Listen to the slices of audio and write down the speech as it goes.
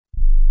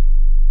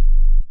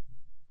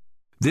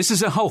This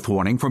is a health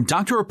warning from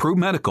Dr. Approved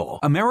Medical,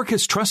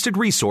 America's trusted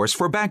resource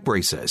for back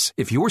braces.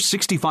 If you're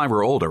 65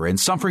 or older and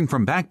suffering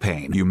from back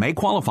pain, you may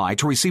qualify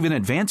to receive an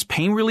advanced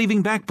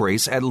pain-relieving back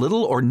brace at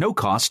little or no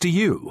cost to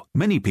you.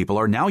 Many people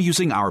are now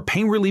using our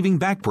pain-relieving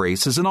back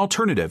brace as an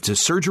alternative to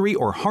surgery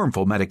or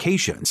harmful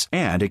medications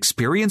and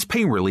experience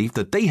pain relief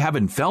that they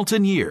haven't felt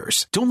in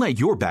years. Don't let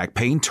your back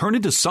pain turn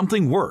into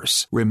something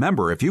worse.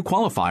 Remember, if you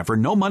qualify for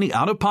no money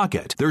out of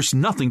pocket, there's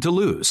nothing to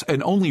lose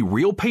and only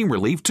real pain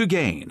relief to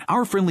gain.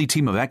 Our friendly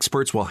team of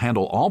experts will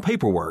handle all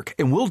paperwork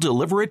and will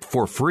deliver it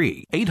for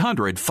free.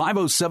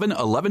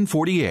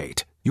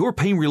 800-507-1148. Your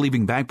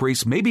pain-relieving back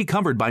brace may be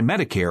covered by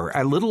Medicare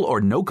at little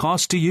or no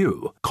cost to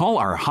you. Call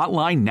our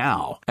hotline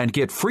now and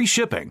get free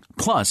shipping,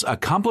 plus a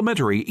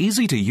complimentary,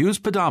 easy-to-use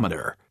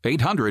pedometer.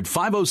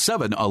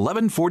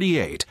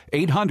 800-507-1148.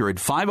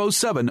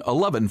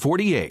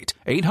 800-507-1148.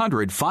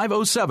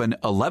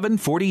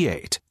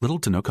 800-507-1148. Little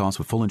to no cost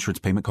with full insurance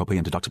payment, copay,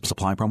 and deductible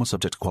supply promo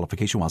subject to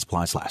qualification while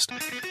supplies last.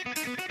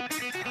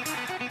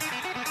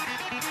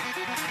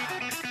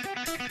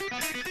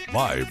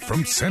 Live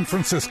from San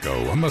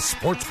Francisco on the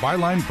Sports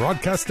Byline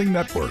Broadcasting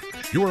Network,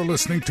 you are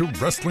listening to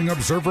Wrestling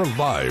Observer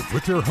Live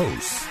with your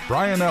hosts,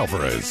 Bryan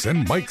Alvarez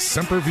and Mike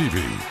Sempervive.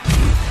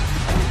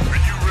 Are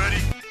you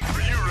ready?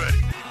 Are you ready?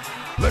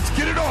 Let's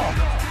get it on!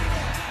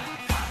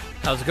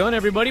 How's it going,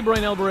 everybody?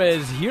 Bryan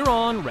Alvarez here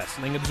on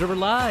Wrestling Observer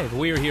Live.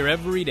 We are here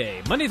every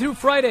day, Monday through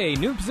Friday,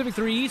 noon Pacific,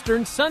 3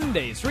 Eastern,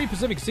 Sundays, 3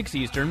 Pacific, 6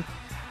 Eastern.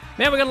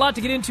 Man, we got a lot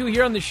to get into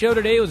here on the show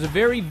today. It was a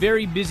very,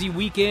 very busy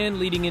weekend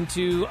leading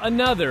into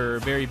another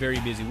very, very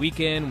busy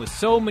weekend with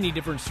so many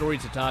different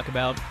stories to talk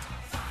about.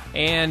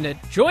 And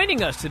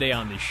joining us today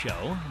on this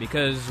show,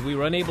 because we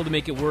were unable to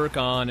make it work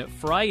on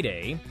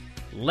Friday,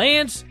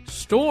 Lance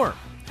Storm.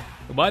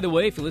 Well, by the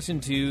way, if you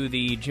listened to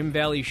the Jim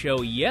Valley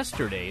show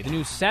yesterday, the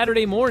new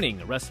Saturday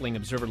morning Wrestling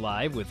Observer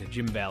Live with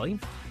Jim Valley,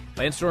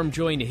 Lance Storm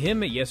joined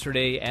him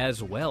yesterday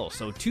as well.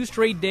 So 2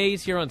 straight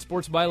days here on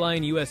Sports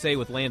Byline USA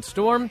with Lance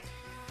Storm.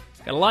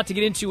 Got a lot to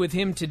get into with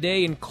him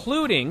today,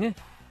 including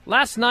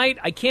last night.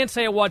 I can't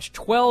say I watched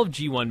 12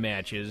 G1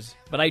 matches,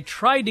 but I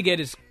tried to get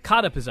as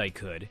caught up as I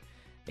could,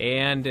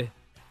 and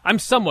I'm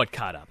somewhat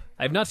caught up.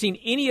 I've not seen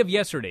any of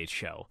yesterday's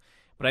show,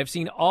 but I've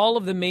seen all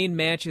of the main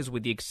matches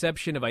with the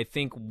exception of, I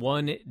think,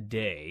 one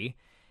day,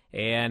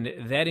 and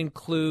that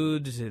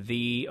includes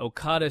the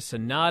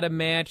Okada-Sonata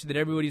match that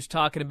everybody's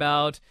talking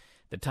about,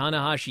 the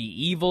Tanahashi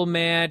Evil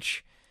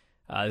match,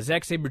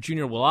 Zack Sabre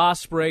Jr., Will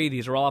Ospreay.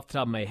 These are all off the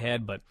top of my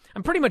head, but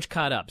I'm pretty much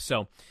caught up.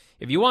 So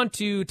if you want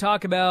to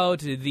talk about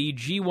the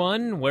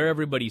G1, where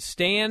everybody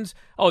stands,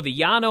 the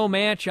Yano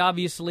match,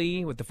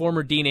 obviously, with the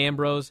former Dean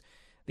Ambrose,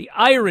 the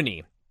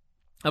irony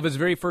of his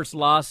very first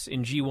loss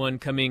in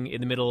G1 coming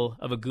in the middle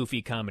of a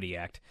goofy comedy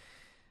act.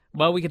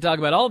 Well, we can talk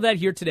about all of that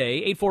here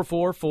today.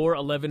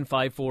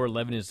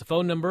 844-411-5411 is the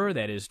phone number.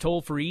 That is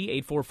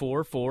toll-free,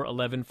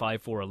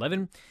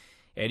 844-411-5411.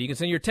 And you can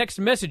send your text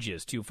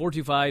messages to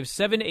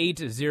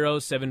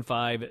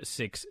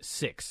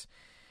 425-780-7566.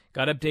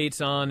 Got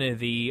updates on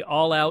the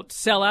all-out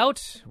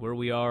sellout, where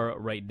we are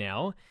right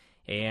now.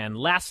 And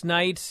last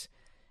night's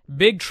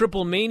big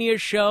Triple Mania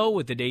show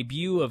with the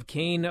debut of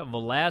Cain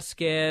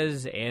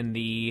Velasquez and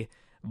the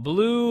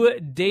Blue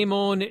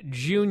Demon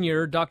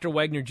Jr., Dr.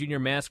 Wagner Jr.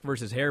 mask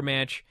versus hair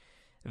match.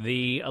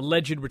 The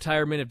alleged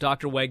retirement of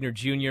Dr. Wagner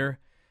Jr.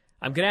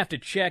 I'm going to have to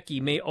check. He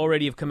may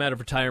already have come out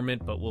of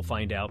retirement, but we'll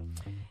find out.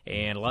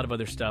 And a lot of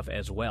other stuff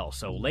as well.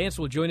 So Lance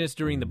will join us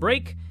during the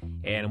break,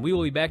 and we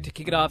will be back to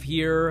kick it off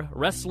here,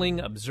 Wrestling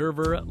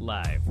Observer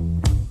Live.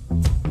 I'm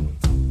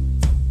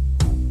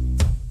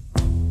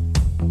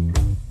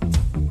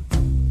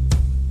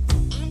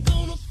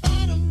gonna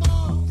fight 'em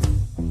all.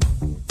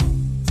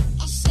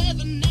 A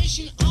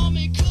 7-nation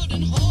army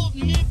couldn't hold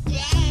me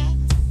back.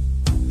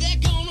 They're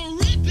gonna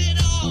rip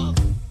it off,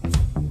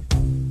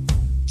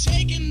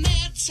 taking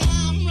their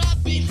time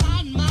right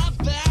behind my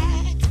back.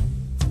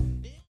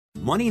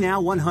 Money Now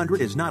 100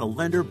 is not a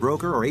lender,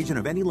 broker, or agent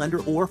of any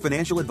lender or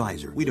financial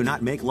advisor. We do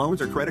not make loans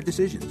or credit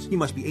decisions. You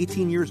must be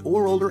 18 years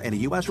or older and a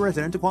U.S.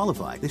 resident to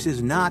qualify. This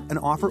is not an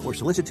offer or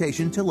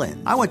solicitation to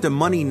lend. I went to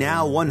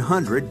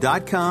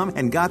MoneyNow100.com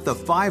and got the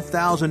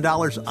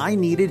 $5,000 I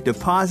needed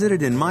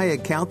deposited in my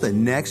account the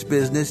next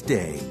business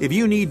day. If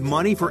you need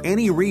money for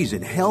any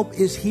reason, help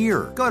is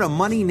here. Go to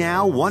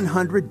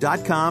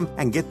MoneyNow100.com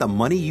and get the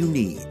money you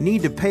need.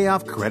 Need to pay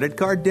off credit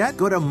card debt?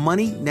 Go to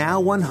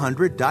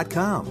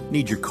MoneyNow100.com.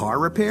 Need your car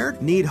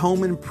repaired? Need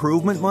home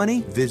improvement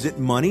money? Visit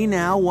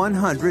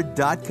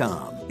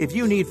MoneyNow100.com. If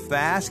you need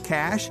fast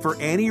cash for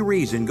any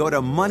reason, go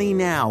to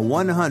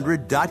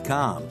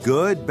MoneyNow100.com.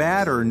 Good,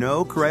 bad, or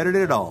no credit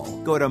at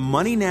all. Go to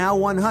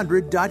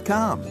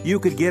MoneyNow100.com. You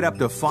could get up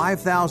to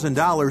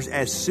 $5,000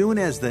 as soon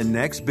as the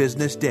next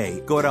business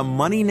day. Go to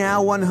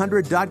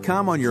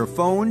MoneyNow100.com on your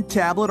phone,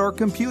 tablet, or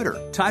computer.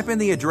 Type in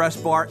the address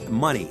bar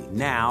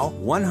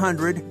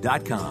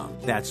MoneyNow100.com.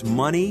 That's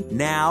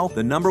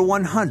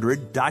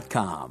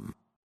MoneyNow100.com.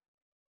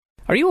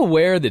 Are you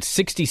aware that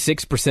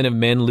 66% of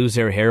men lose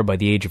their hair by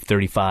the age of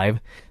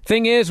 35?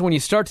 Thing is, when you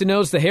start to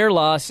notice the hair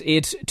loss,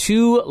 it's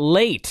too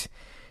late.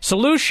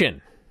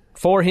 Solution.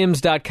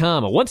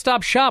 Forhims.com, a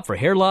one-stop shop for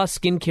hair loss,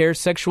 skincare,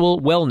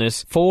 sexual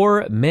wellness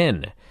for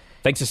men.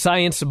 Thanks to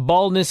science,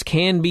 baldness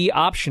can be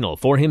optional.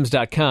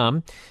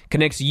 Forhims.com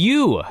connects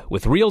you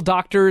with real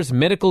doctors'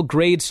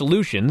 medical-grade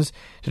solutions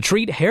to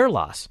treat hair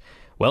loss.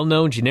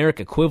 Well-known generic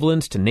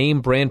equivalents to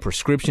name-brand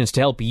prescriptions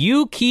to help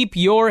you keep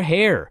your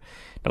hair.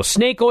 No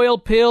snake oil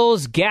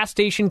pills, gas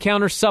station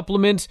counter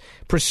supplements,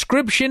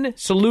 prescription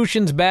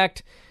solutions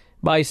backed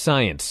by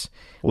science.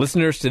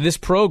 Listeners to this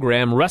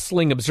program,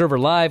 Wrestling Observer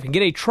Live, can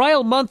get a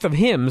trial month of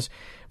Hims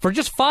for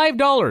just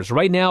 $5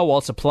 right now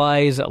while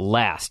supplies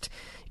last.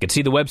 You can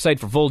see the website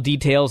for full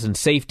details and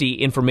safety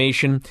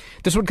information.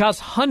 This would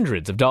cost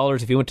hundreds of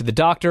dollars if you went to the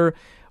doctor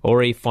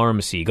or a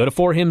pharmacy. Go to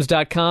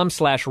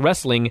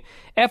forhims.com/wrestling,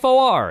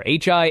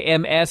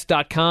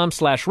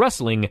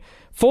 forhims.com/wrestling,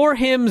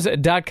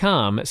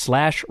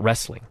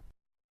 forhims.com/wrestling.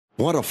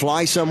 Want to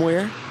fly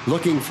somewhere?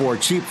 Looking for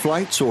cheap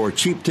flights or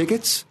cheap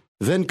tickets?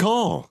 Then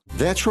call.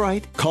 That's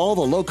right. Call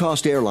the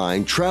low-cost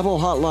airline travel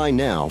hotline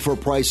now for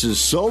prices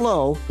so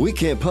low we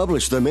can't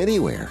publish them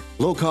anywhere.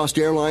 Low Cost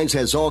Airlines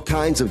has all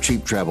kinds of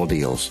cheap travel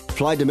deals.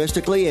 Fly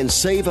domestically and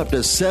save up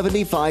to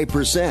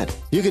 75%.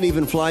 You can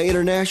even fly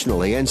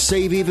internationally and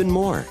save even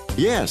more.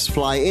 Yes,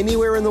 fly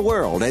anywhere in the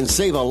world and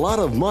save a lot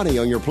of money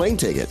on your plane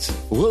tickets.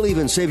 We'll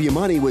even save you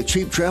money with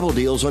cheap travel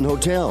deals on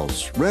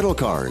hotels, rental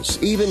cars,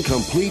 even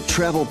complete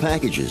travel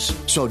packages.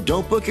 So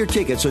don't book your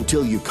tickets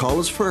until you call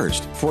us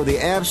first for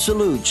the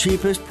absolute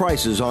cheapest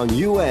prices on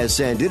U.S.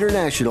 and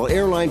international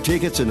airline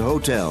tickets and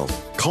hotels.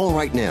 Call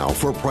right now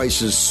for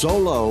prices so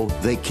low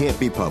they can't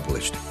be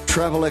published.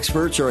 Travel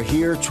experts are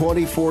here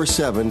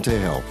 24/7 to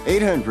help.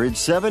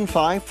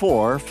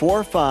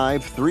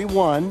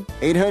 800-754-4531.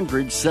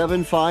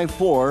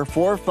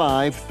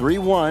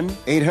 800-754-4531.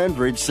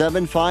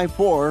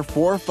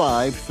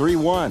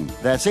 800-754-4531.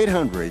 That's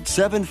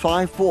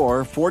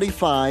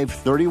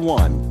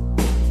 800-754-4531.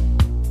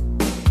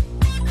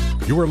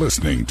 You are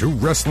listening to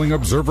Wrestling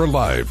Observer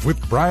Live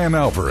with Bryan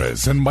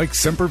Alvarez and Mike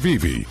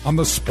Sempervive on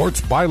the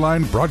Sports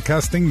Byline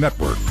Broadcasting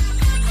Network.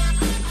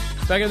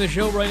 Back on the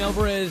show, Bryan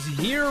Alvarez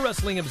here,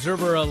 Wrestling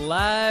Observer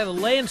Live.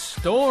 Lance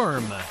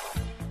Storm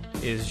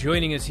is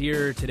joining us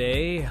here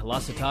today.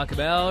 Lots to talk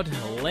about.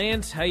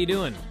 Lance, how you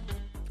doing?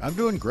 I'm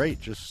doing great.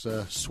 Just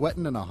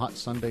sweating in a hot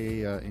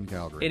Sunday in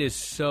Calgary. It is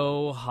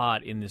so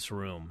hot in this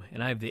room,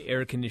 and I have the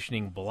air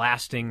conditioning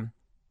blasting,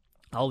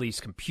 all these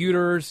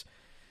computers,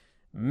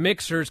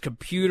 mixers,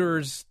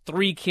 computers,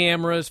 3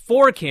 cameras,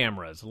 4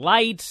 cameras,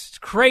 lights. It's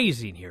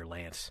crazy in here,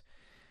 Lance.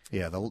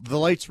 Yeah, the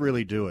lights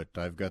really do it.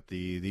 I've got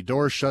the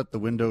doors shut, the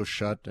windows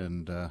shut,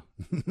 and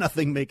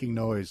nothing making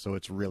noise, so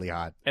it's really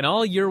hot. And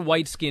all your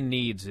white skin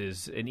needs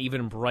is an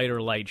even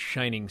brighter light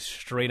shining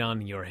straight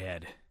on your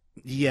head.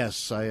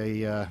 Yes,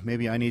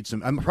 maybe I need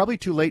some. I'm probably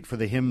too late for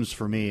the hymns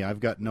for me. I've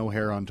got no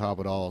hair on top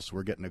at all, so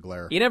we're getting a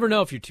glare. You never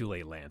know if you're too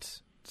late,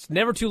 Lance. It's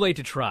never too late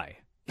to try.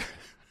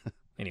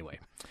 Anyway.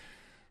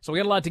 So we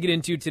got a lot to get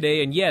into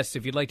today, and yes,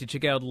 if you'd like to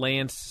check out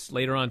Lance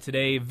later on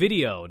today,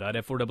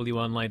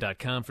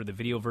 video.f4wonline.com for the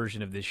video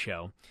version of this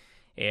show.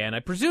 And I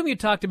presume you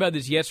talked about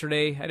this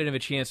yesterday. I didn't have a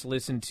chance to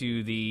listen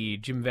to the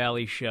Jim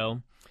Valley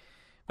show.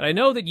 But I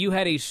know that you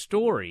had a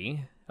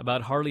story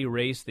about Harley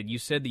Race that you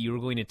said that you were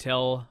going to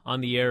tell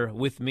on the air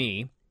with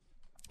me.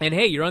 And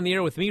hey, you're on the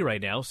air with me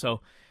right now, so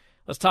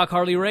let's talk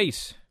Harley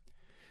Race.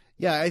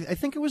 Yeah, I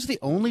think it was the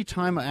only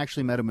time I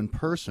actually met him in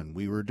person.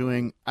 We were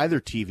doing either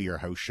TV or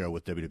house show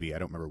with WWE. I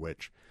don't remember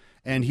which.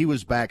 And he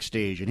was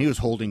backstage, and he was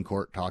holding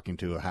court talking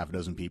to a half a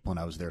dozen people, and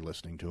I was there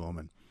listening to him.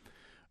 And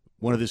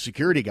one of the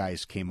security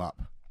guys came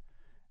up,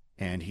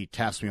 and he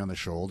taps me on the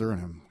shoulder,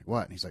 and I'm like,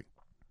 what? And he's like,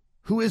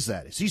 who is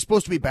that? Is he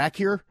supposed to be back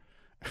here?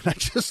 And I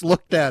just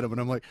looked at him, and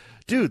I'm like,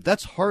 dude,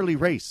 that's Harley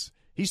Race.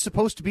 He's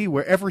supposed to be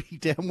wherever he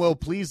damn well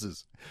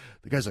pleases.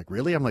 The guy's like,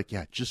 really? I'm like,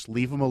 yeah, just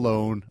leave him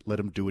alone. Let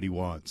him do what he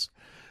wants.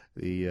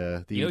 You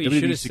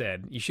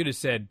should have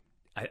said,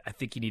 I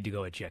think you need to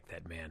go eject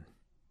that man.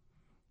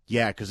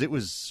 Yeah, because it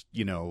was,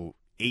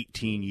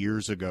 18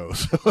 years ago.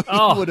 So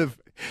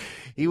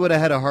he would have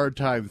had a hard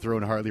time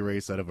throwing Harley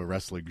Race out of a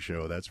wrestling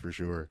show, that's for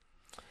sure.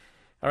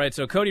 All right,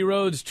 so Cody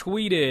Rhodes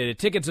tweeted,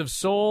 tickets have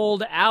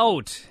sold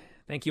out.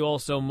 Thank you all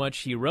so much,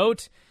 he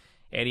wrote.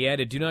 And he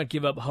added, do not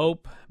give up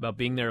hope about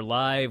being there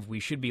live. We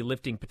should be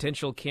lifting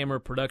potential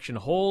camera production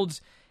holds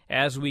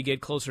as we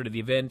get closer to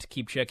the event.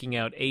 Keep checking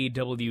out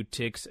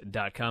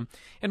awtix.com.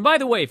 And by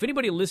the way, if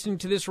anybody listening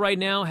to this right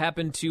now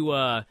happened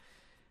to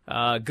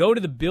go to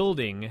the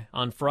building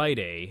on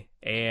Friday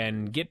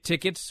and get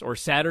tickets, or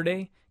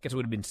Saturday, I guess it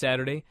would have been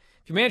Saturday.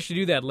 If you managed to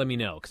do that, let me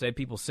know, because I had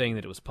people saying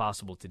that it was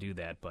possible to do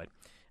that, but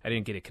I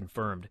didn't get it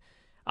confirmed.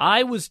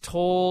 I was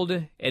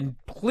told, and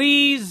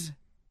please,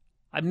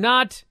 I'm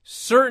not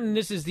certain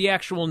this is the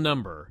actual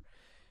number,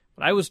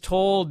 but I was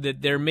told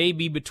that there may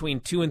be between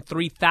 2,000 and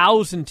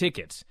 3,000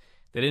 tickets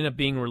that end up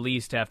being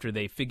released after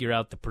they figure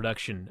out the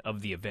production of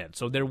the event.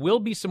 So there will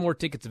be some more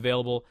tickets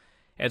available.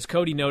 As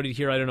Cody noted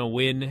here, I don't know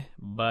when,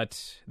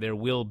 but there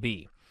will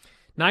be.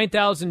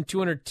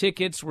 9,200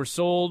 tickets were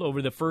sold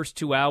over the first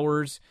 2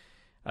 hours.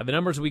 The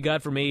numbers we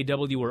got from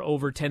AEW were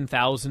over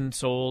 10,000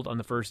 sold on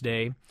the first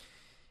day.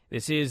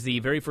 This is the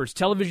very first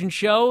television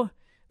show.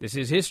 This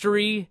is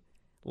history.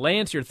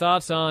 Lance, your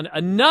thoughts on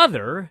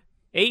another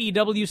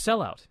AEW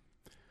sellout?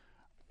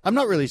 I'm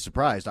not really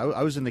surprised.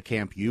 I was in the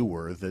camp you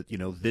were that,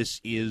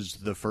 this is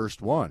the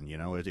first one.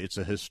 It's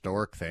a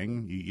historic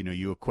thing.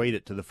 You equate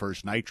it to the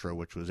first Nitro,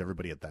 which was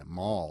everybody at that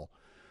mall.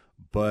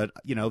 But,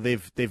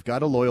 they've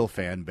got a loyal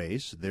fan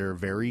base. They're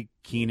very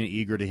keen and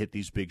eager to hit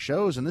these big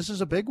shows, and this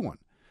is a big one.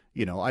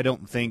 I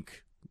don't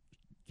think,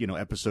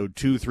 episode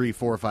 2, 3,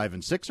 4, 5,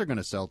 and 6 are going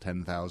to sell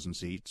 10,000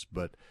 seats,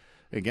 but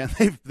again,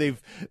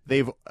 they've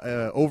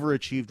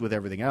overachieved with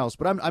everything else.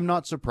 But I'm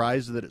not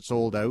surprised that it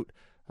sold out.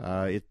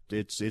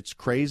 It's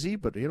crazy,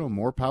 but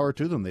more power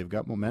to them. They've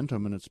got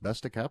momentum, and it's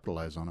best to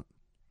capitalize on it.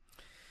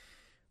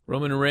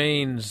 Roman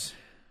Reigns,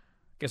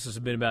 I guess this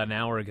has been about an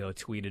hour ago,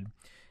 tweeted,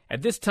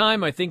 "At this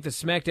time, I think the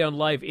SmackDown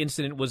Live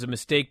incident was a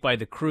mistake by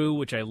the crew,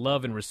 which I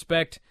love and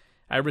respect.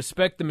 I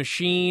respect the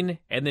machine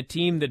and the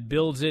team that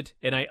builds it,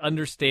 and I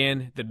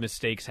understand that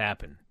mistakes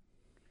happen."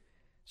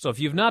 So if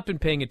you've not been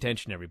paying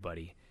attention,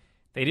 everybody,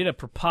 they did a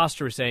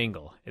preposterous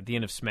angle at the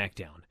end of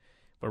SmackDown,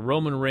 where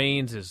Roman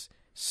Reigns is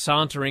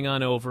sauntering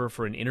on over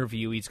for an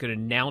interview. He's going to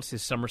announce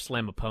his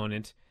SummerSlam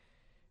opponent,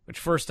 which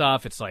first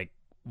off, it's like,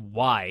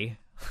 why?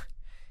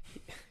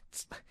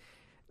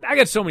 I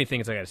got so many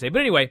things I got to say. But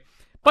anyway,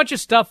 bunch of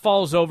stuff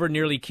falls over,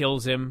 nearly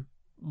kills him.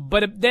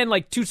 But then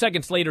 2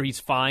 seconds later, he's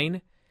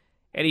fine.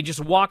 And he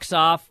just walks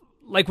off,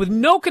 with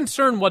no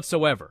concern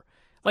whatsoever.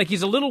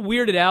 He's a little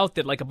weirded out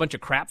that, a bunch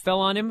of crap fell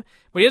on him,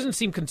 but he doesn't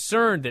seem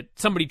concerned that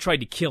somebody tried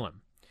to kill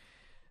him.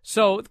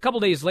 So, a couple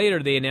days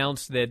later, they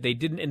announced that they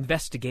did an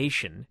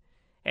investigation,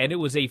 and it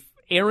was a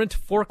errant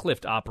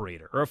forklift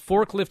operator, or a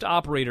forklift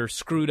operator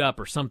screwed up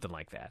or something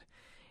like that.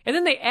 And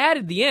then they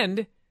added the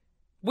end,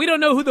 we don't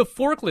know who the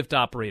forklift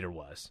operator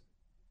was.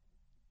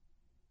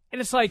 And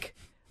it's like,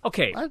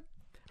 okay, what?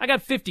 I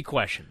got 50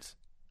 questions.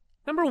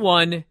 Number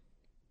one,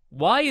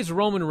 why is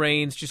Roman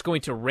Reigns just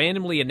going to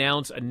randomly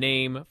announce a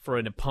name for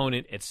an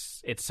opponent at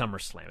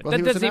SummerSlam? Well,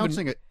 he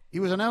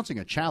was announcing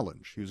a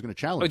challenge. He was going to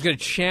challenge. He was going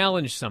to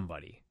challenge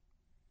somebody.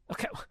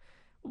 Okay,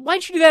 why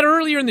didn't you do that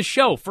earlier in the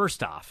show?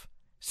 First off,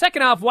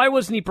 second off, why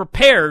wasn't he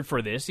prepared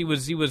for this? He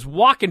was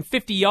walking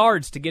 50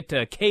 yards to get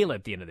to Kayla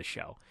at the end of the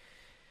show.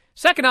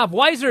 Second off,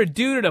 why is there a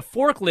dude at a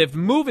forklift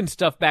moving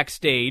stuff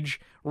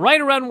backstage right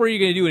around where you're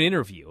going to do an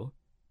interview?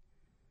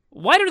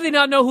 Why do they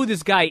not know who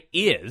this guy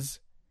is?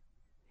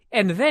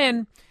 And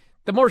then,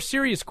 the more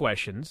serious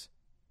questions,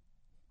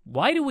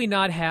 why do we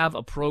not have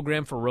a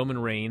program for Roman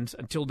Reigns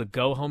until the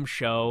go-home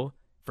show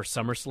for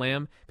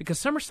SummerSlam? Because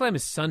SummerSlam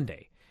is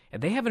Sunday,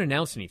 and they haven't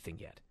announced anything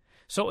yet.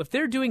 So if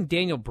they're doing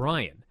Daniel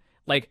Bryan,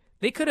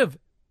 they could have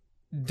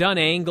done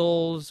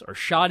angles or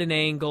shot an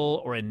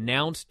angle or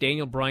announced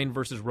Daniel Bryan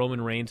versus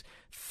Roman Reigns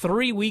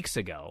 3 weeks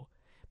ago.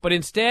 But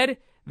instead,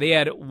 they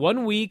had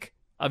 1 week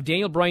of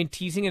Daniel Bryan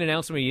teasing an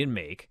announcement he didn't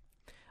make,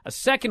 a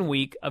second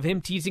week of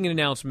him teasing an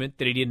announcement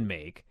that he didn't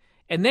make,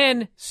 and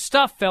then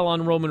stuff fell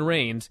on Roman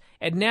Reigns,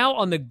 and now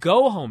on the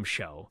go-home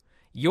show,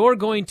 you're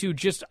going to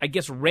just,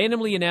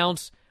 randomly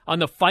announce on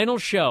the final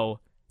show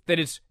that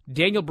it's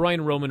Daniel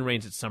Bryan, Roman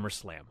Reigns at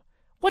SummerSlam.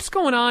 What's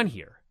going on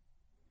here?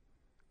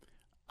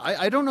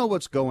 I don't know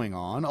what's going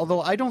on,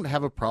 although I don't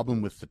have a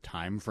problem with the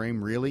time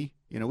frame, really.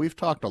 We've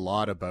talked a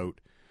lot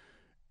about,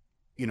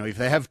 if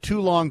they have too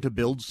long to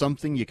build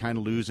something, you kind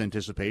of lose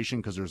anticipation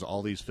because there's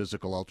all these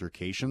physical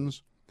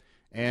altercations.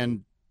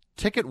 And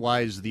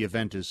ticket-wise, the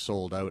event is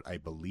sold out, I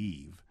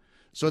believe.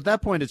 So at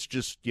that point, it's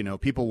just,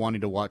 people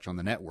wanting to watch on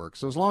the network.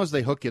 So as long as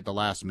they hook you at the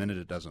last minute,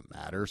 it doesn't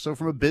matter. So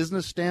from a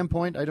business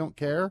standpoint, I don't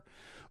care.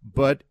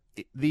 But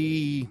is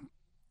the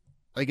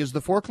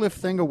forklift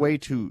thing a way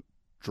to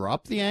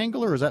drop the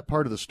angle, or is that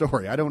part of the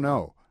story? I don't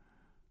know.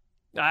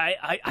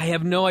 I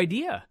have no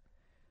idea.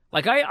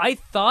 I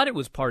thought it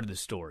was part of the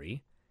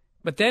story.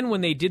 But then when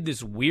they did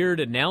this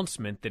weird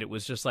announcement that it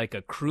was just a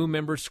crew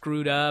member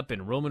screwed up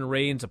and Roman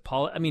Reigns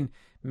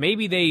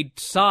maybe they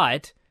saw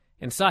it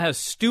and saw how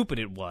stupid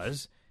it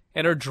was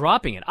and are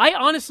dropping it. I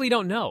honestly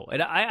don't know.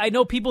 And I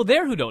know people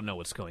there who don't know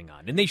what's going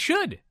on, and they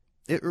should.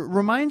 It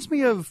reminds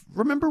me of,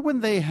 remember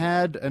when they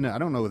had, and I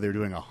don't know if they're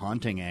doing a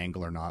haunting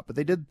angle or not, but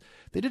they did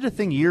a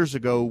thing years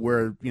ago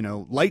where,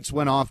 lights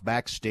went off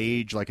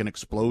backstage, like an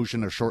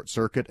explosion, a short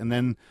circuit, and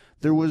then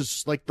there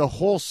was, the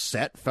whole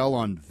set fell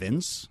on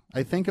Vince,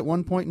 I think, at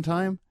one point in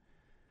time.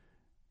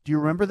 Do you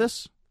remember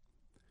this?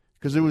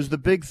 Because it was the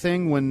big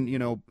thing when,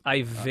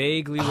 I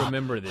vaguely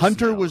remember this.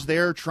 Hunter was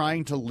there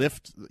trying to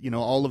lift,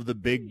 all of the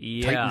big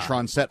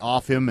Titantron set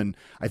off him, and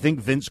I think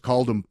Vince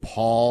called him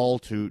Paul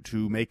to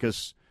make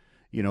us,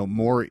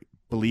 more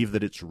believe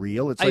that it's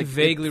real. It's I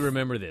vaguely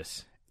remember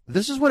this.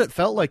 This is what it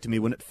felt like to me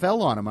when it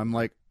fell on him. I'm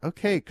like,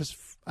 okay, because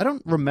I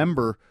don't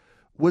remember.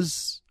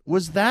 Was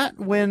that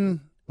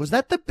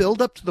the build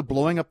up to the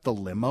blowing up the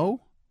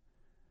limo?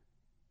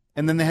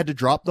 And then they had to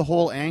drop the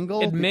whole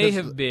angle? It may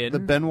have been. The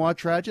Benoit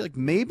tragedy.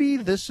 Maybe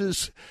this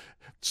is,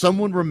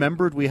 someone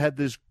remembered we had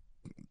this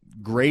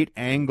great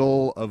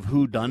angle of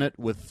who done it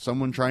with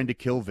someone trying to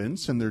kill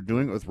Vince and they're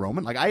doing it with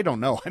Roman? Like, I don't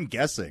know. I'm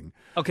guessing.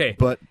 Okay.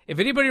 But if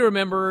anybody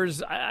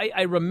remembers,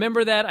 I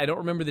remember that. I don't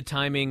remember the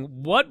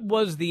timing. What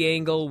was the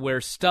angle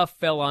where stuff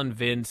fell on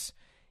Vince,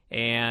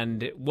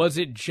 and was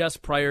it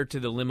just prior to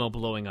the limo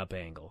blowing up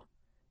angle?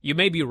 You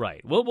may be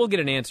right. We'll get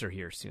an answer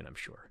here soon, I'm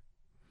sure.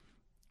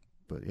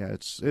 But yeah,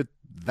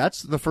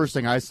 that's the first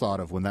thing I thought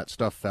of when that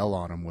stuff fell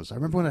on him. Was I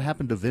remember when it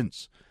happened to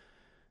Vince,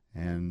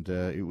 and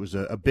it was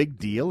a big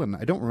deal, and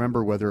I don't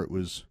remember whether it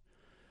was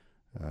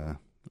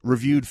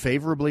reviewed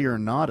favorably or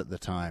not at the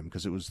time,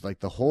 because it was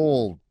like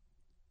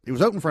it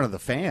was out in front of the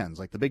fans,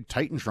 like the big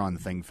Titantron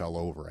thing fell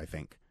over, I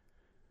think.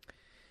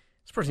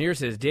 This person here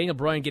says, Daniel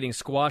Bryan getting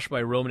squashed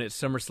by Roman at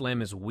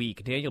SummerSlam is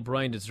weak. Daniel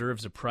Bryan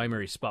deserves a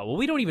primary spot. Well,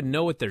 we don't even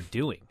know what they're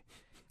doing.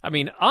 I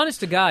mean, honest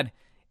to God,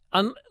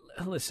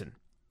 listen,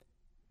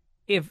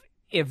 if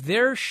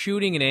they're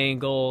shooting an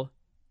angle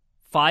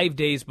 5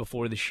 days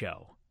before the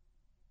show,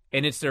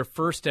 and it's their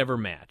first ever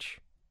match,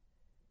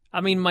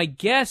 I mean, my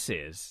guess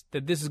is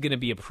that this is going to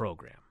be a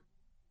program.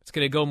 It's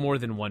going to go more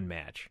than one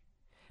match.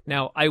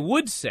 Now, I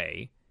would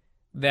say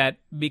that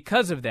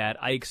because of that,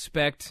 I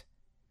expect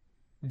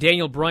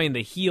Daniel Bryan,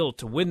 the heel,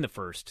 to win the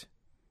first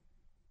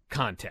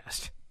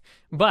contest.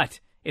 But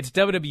it's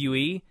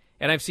WWE,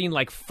 and I've seen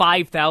like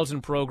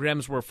 5,000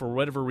 programs where, for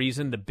whatever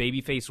reason, the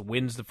babyface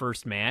wins the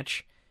first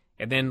match,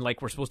 and then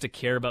like we're supposed to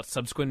care about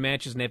subsequent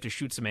matches and they have to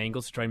shoot some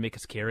angles to try and make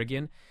us care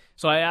again.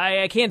 So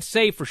I can't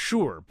say for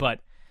sure,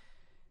 but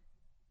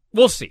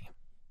we'll see.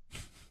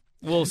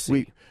 We'll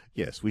see.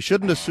 We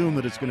shouldn't assume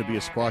that it's going to be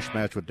a squash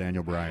match with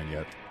Daniel Bryan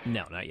yet.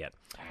 No, not yet.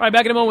 All right,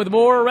 back in a moment with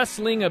more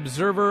Wrestling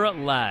Observer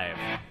Live.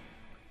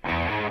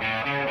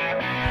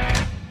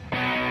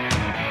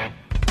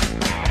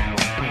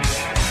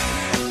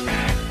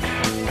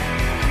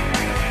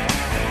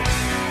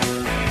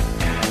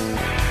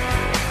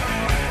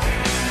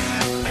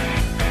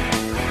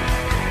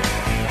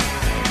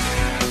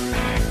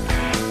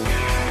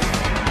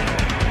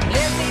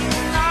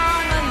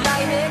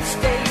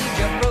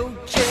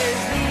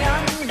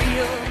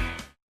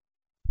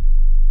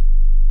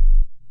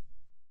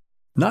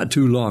 Not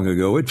too long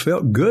ago, it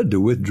felt good to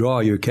withdraw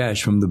your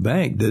cash from the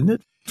bank, didn't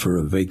it? For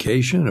a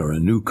vacation or a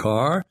new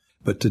car.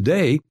 But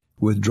today,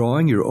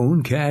 withdrawing your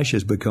own cash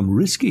has become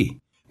risky.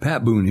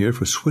 Pat Boone here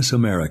for Swiss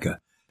America.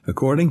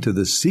 According to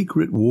The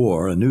Secret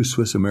War, a new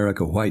Swiss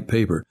America white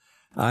paper,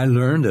 I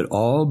learned that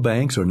all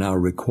banks are now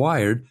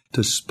required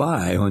to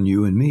spy on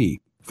you and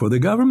me for the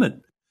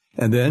government,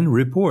 and then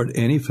report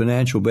any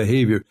financial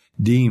behavior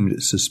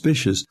deemed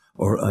suspicious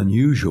or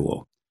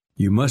unusual.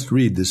 You must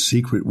read The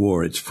Secret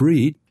War. It's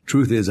free.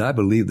 Truth is, I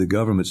believe the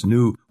government's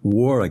new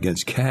war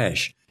against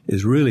cash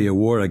is really a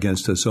war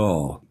against us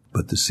all.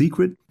 But the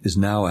secret is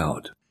now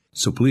out.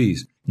 So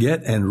please,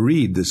 get and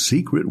read The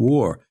Secret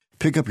War.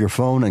 Pick up your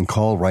phone and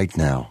call right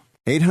now.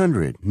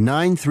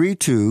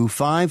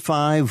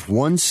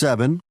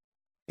 800-932-5517.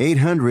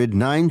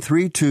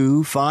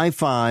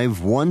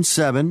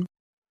 800-932-5517.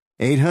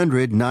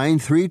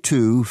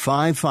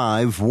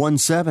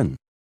 800-932-5517.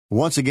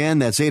 Once again,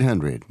 that's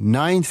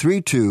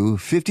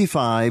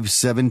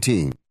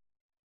 800-932-5517.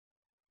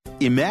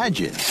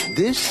 Imagine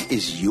this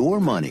is your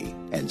money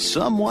and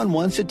someone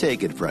wants to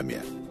take it from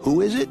you.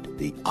 Who is it?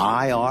 The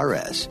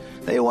IRS.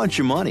 They want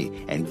your money,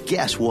 and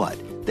guess what?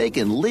 They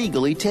can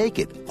legally take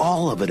it,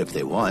 all of it if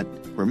they want.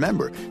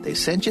 Remember, they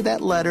sent you that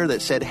letter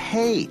that said,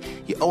 hey,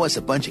 you owe us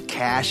a bunch of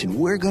cash and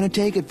we're going to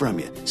take it from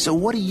you. So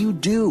what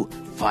do?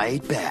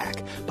 Fight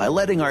back by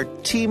letting our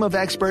team of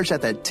experts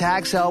at the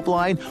Tax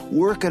Helpline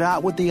work it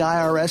out with the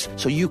IRS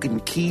so you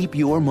can keep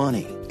your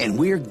money. And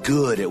we're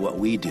good at what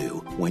we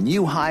do. When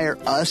you hire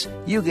us,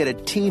 you get a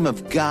team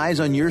of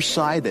guys on your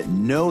side that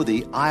know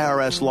the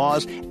IRS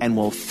laws and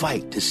will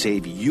fight to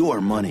save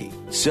your money.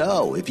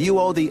 So, if you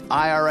owe the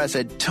IRS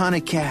a ton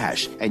of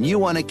cash and you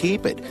want to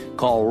keep it,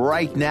 call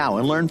right now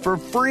and learn for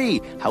free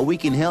how we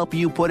can help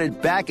you put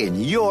it back in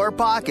your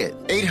pocket.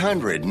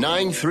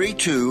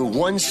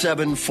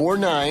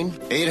 800-932-1749.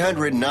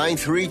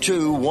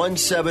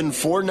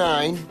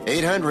 800-932-1749.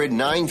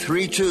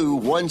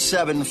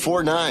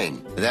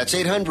 800-932-1749. That's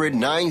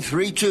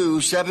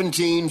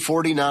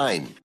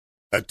 800-932-1749.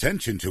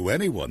 Attention to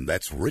anyone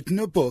that's written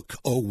a book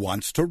or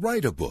wants to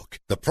write a book.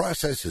 The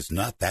process is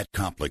not that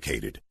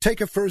complicated.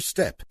 Take a first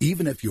step.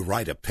 Even if you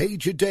write a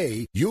page a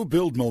day, you'll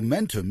build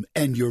momentum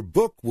and your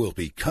book will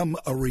become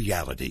a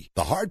reality.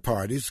 The hard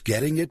part is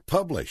getting it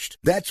published.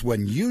 That's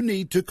when you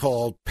need to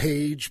call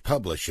Page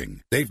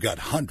Publishing. They've got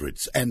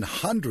hundreds and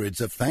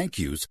hundreds of thank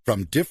yous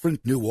from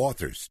different new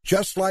authors,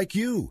 just like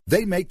you.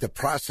 They make the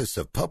process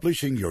of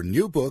publishing your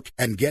new book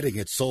and getting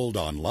it sold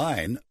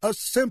online a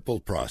simple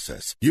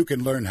process. You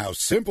can learn how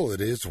simple it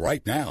is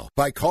right now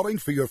by calling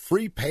for your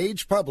free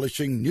Page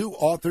Publishing New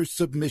Author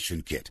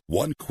Submission Kit.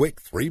 One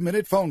quick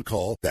 3-minute phone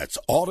call, that's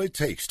all it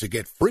takes to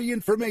get free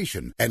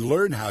information and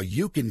learn how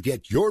you can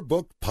get your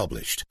book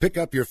published. Pick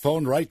up your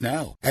phone right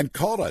now and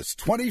call us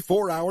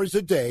 24 hours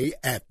a day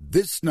at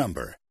this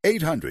number.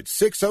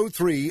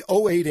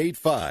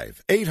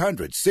 800-603-0885.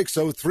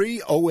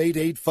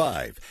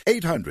 800-603-0885.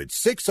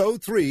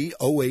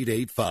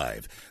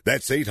 800-603-0885.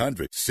 That's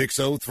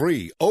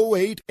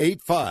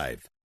 800-603-0885.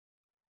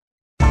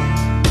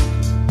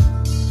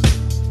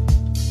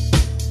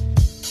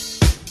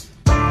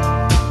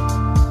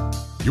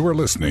 You are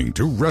listening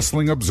to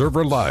Wrestling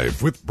Observer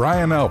Live with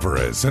Bryan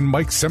Alvarez and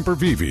Mike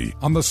Sempervive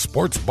on the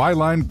Sports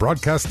Byline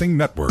Broadcasting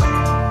Network.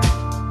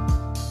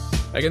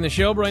 Back in the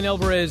show, Bryan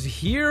Alvarez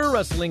here,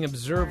 Wrestling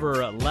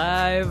Observer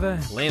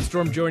Live. Lance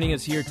Storm joining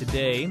us here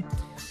today.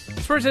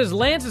 This first says,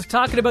 Lance is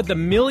talking about the $1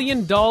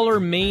 Million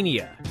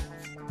Mania.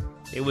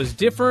 It was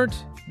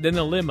different than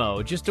the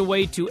limo, just a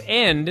way to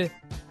end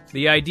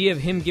the idea of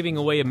him giving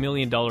away $1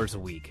 million a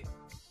week.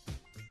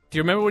 Do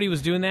you remember when he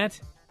was doing that?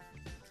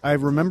 I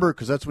remember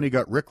because that's when he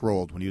got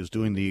rickrolled when he was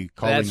doing the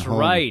calling That's home.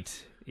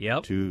 right.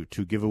 Yep. To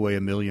give away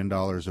 $1 million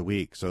a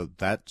week. So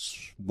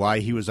that's why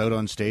he was out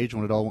on stage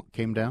when it all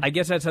came down? I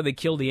guess that's how they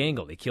killed the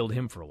Angle. They killed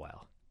him for a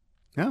while.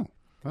 Oh.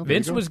 Well,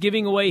 Vince was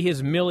giving away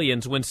his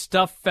millions when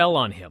stuff fell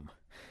on him.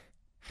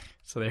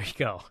 So there you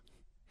go.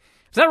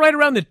 Is that right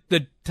around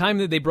the time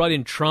that they brought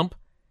in Trump?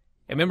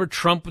 I remember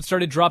Trump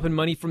started dropping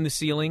money from the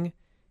ceiling.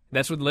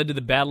 That's what led to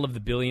the Battle of the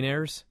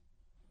Billionaires.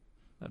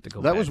 I'll have to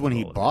go that back was when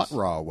he bought this.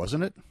 Raw,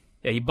 wasn't it?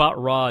 Yeah, he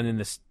bought Raw, and then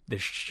the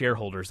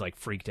shareholders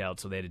freaked out,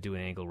 so they had to do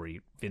an angle where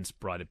Vince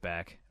brought it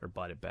back or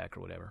bought it back or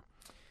whatever.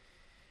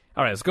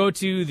 All right, let's go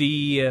to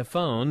the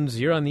phones.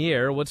 You're on the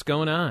air. What's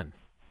going on?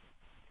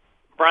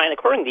 Brian,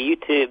 according to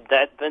YouTube,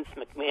 that Vince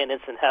McMahon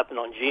incident happened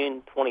on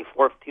June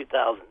 24th,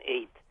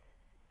 2008.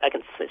 I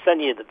can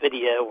send you the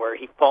video where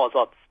he falls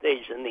off the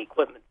stage and the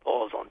equipment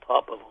falls on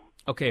top of him.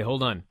 Okay,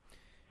 hold on.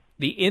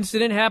 The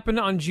incident happened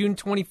on June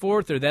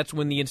 24th, or that's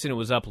when the incident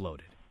was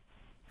uploaded?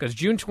 Because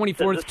June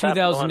 24th,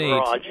 2008.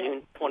 Raw,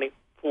 June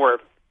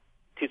 24th,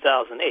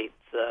 2008.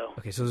 So.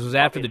 Okay, so this was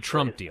after the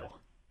Trump deal.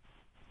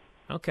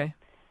 Okay.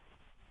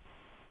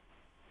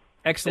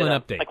 Excellent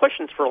update. My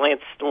question's for Lance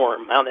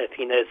Storm. I don't know if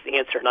he knows the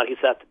answer or not. He's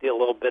have to do a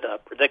little bit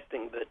of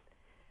predicting. But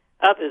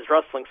after his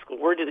wrestling school,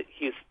 where did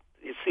you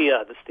see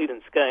the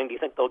students going? Do you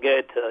think they'll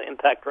go to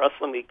Impact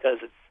Wrestling because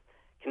it's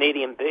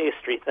Canadian-based,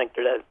 or do you think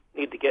they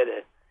need to go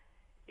to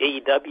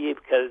AEW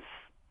because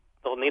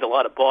they'll need a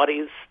lot of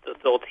bodies to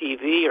fill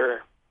TV,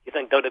 or you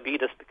think WWE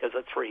just because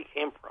that's where he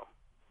came from?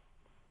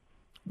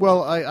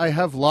 Well, I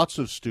have lots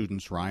of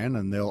students, Ryan,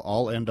 and they'll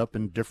all end up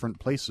in different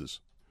places.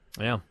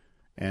 Yeah.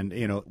 And,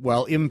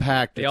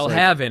 Impact... They all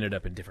have ended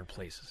up in different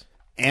places.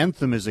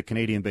 Anthem is a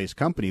Canadian-based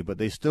company, but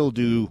they still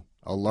do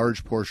a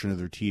large portion of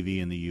their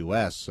TV in the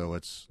U.S., so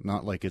it's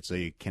not like it's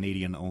a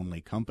Canadian-only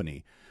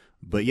company.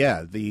 But,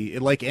 yeah,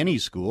 like any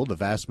school, the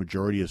vast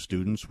majority of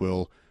students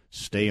will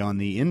stay on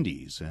the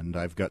indies, and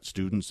I've got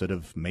students that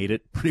have made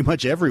it pretty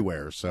much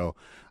everywhere, so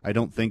I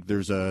don't think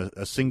there's a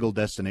single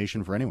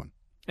destination for anyone.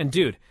 And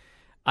dude,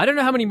 I don't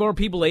know how many more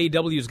people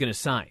AEW is going to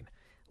sign.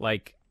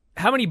 Like,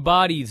 how many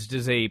bodies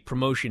does a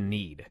promotion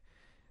need?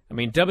 I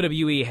mean,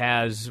 WWE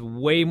has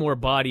way more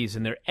bodies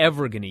than they're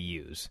ever going to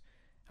use.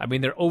 I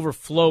mean, they're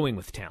overflowing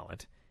with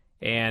talent,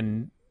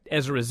 and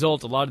as a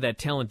result, a lot of that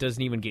talent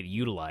doesn't even get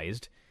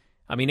utilized.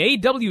 I mean,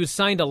 AEW has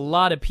signed a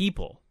lot of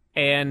people,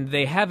 and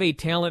they have a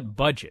talent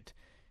budget.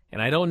 And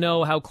I don't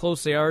know how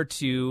close they are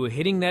to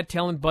hitting that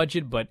talent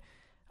budget, but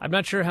I'm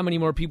not sure how many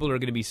more people are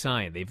going to be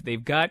signed.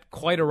 They've got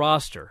quite a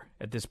roster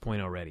at this point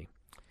already.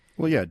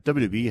 Well, yeah,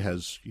 WWE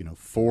has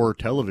 4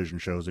 television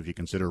shows if you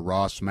consider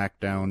Raw,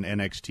 SmackDown,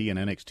 NXT, and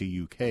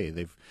NXT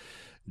UK.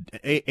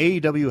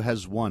 AEW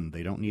has 1.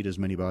 They don't need as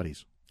many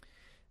bodies.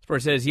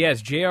 Spurs says,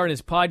 yes, JR in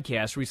his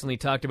podcast recently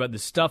talked about the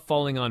stuff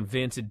falling on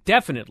Vince. It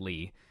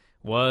definitely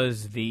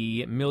was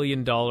the $1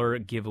 million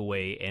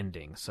giveaway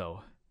ending.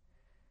 So,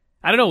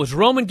 I don't know, was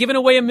Roman giving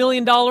away $1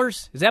 million?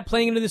 Is that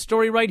playing into the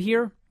story right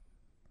here?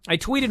 I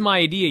tweeted my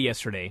idea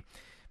yesterday.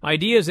 My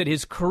idea is that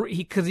his career,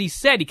 because he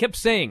kept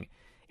saying,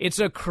 it's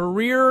a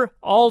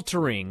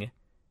career-altering,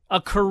 a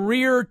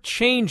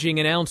career-changing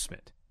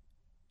announcement.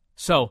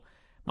 So,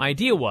 my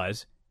idea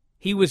was,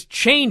 he was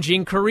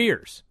changing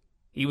careers.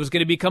 He was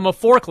going to become a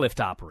forklift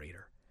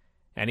operator.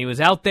 And he was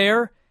out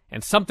there,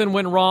 and something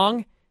went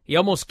wrong. He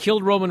almost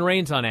killed Roman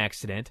Reigns on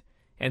accident.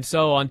 And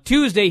so on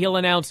Tuesday, he'll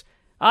announce,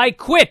 I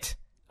quit.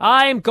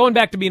 I'm going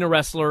back to being a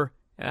wrestler,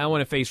 and I want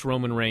to face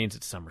Roman Reigns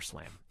at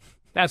SummerSlam.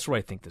 That's where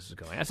I think this is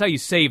going. That's how you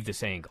save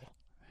this angle.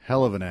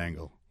 Hell of an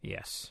angle.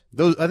 Yes.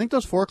 I think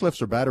those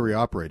forklifts are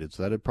battery-operated,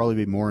 so that'd probably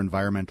be more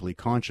environmentally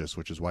conscious,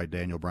 which is why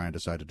Daniel Bryan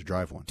decided to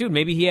drive one. Dude,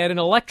 maybe he had an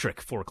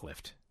electric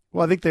forklift.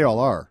 Well, I think they all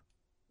are.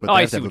 But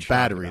they have to have a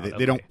battery.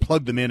 They don't Okay.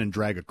 plug them in and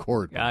drag a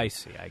cord. I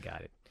see. I got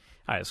it.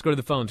 All right, let's go to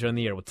the phones. You're on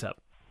the air. What's up?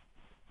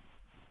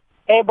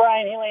 Hey,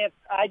 Brian. Hey, Lance.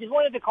 I just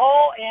wanted to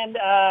call and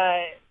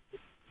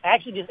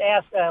actually just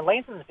ask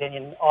Lance's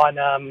opinion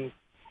on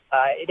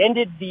It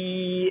ended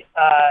the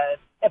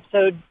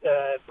episode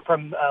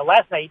from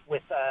last night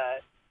with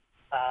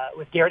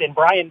Garrett and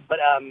Bryan, but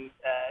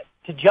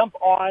to jump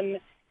on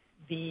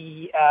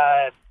the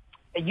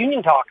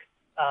union talk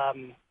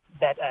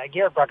that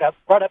Garrett brought up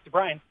to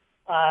Bryan,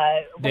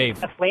 Dave,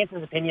 that's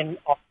Lance's opinion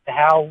on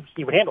how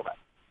he would handle that.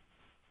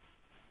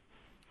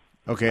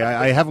 Okay,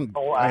 I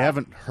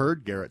haven't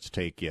heard Garrett's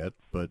take yet,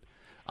 but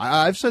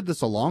I've said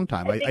this a long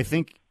time. I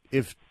think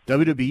if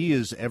WWE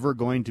is ever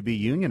going to be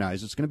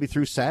unionized, it's going to be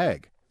through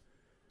SAG.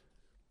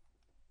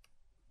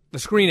 The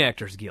Screen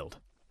Actors Guild.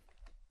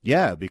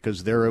 Yeah,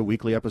 because they're a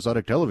weekly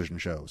episodic television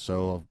show.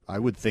 So I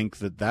would think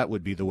that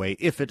would be the way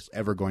if it's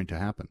ever going to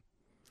happen.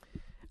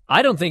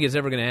 I don't think it's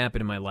ever going to happen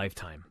in my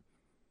lifetime.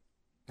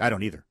 I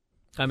don't either.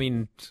 I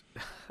mean,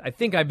 I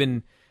think I've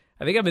been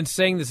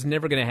saying this is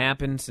never going to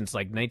happen since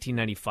like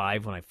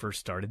 1995 when I first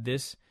started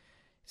this.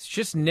 It's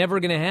just never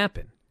going to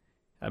happen.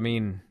 I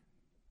mean,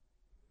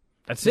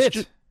 that's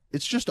it.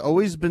 It's just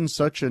always been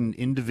such an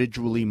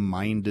individually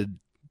minded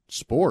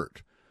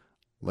sport.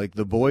 Like,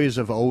 the boys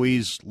have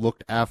always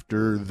looked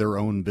after their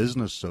own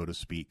business, so to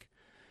speak.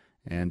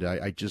 And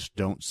I just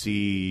don't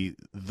see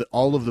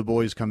all of the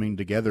boys coming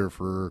together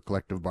for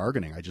collective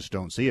bargaining. I just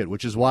don't see it,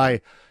 which is why,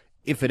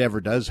 if it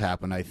ever does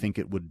happen, I think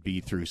it would be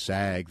through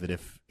SAG, that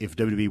if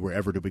WWE were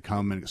ever to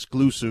become an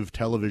exclusive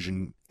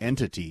television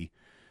entity,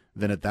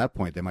 then at that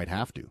point they might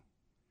have to.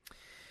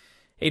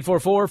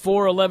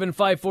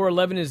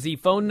 844-411-5411 is the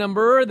phone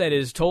number. That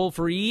is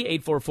toll-free,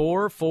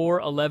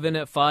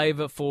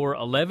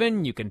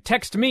 844-411-5411. You can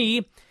text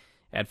me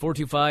at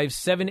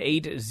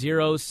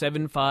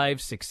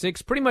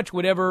 425-780-7566. Pretty much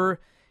whatever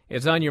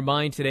is on your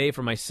mind today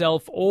for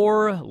myself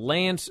or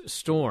Lance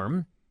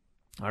Storm,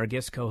 our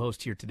guest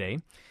co-host here today.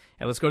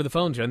 And let's go to the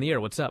phones. You're on the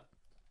air. What's up?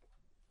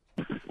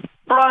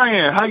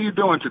 Brian, how you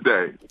doing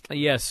today?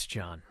 Yes,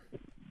 John.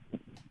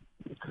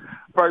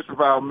 First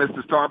of all,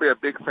 Mr. Storm, I've been a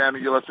big fan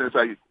of yours since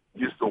I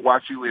used to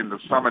watch you in the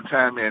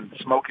summertime in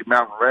Smoky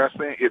Mountain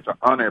Wrestling. It's an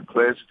honor and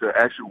pleasure to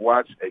actually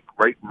watch a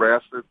great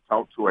wrestler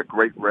talk to a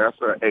great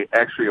wrestler,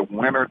 actually a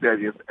winner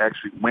that is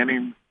actually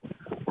winning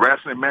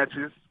wrestling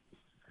matches.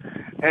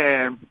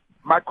 And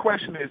my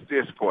question is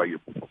this for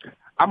you.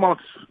 I'm going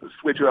to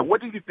switch it up.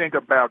 What do you think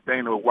about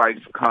Dana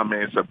White's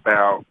comments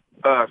about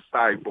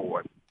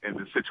Cyborg and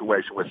the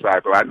situation with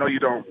Cyborg? I know you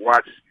don't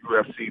watch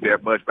UFC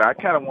that much, but I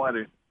kind of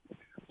wanted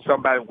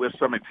somebody with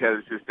some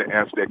intelligence to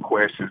answer that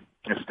question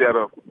instead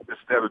of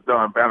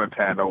Don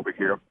Valentine over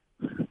here.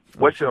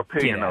 What's your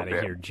opinion Get out of of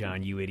that? here,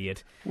 John, you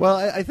idiot. Well,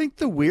 I think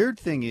the weird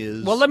thing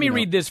is... Well, let me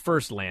read this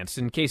first, Lance,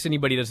 in case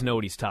anybody doesn't know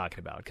what he's talking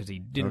about, because he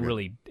didn't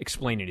really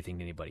explain anything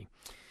to anybody.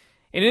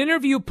 In an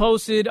interview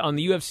posted on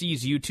the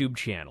UFC's YouTube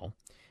channel,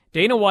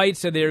 Dana White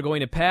said they are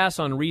going to pass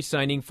on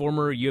re-signing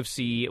former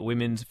UFC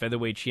women's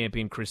featherweight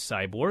champion Cris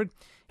Cyborg,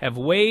 have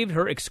waived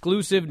her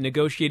exclusive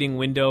negotiating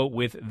window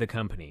with the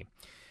company.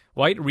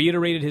 White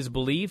reiterated his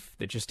belief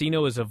that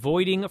Justino is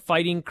avoiding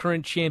fighting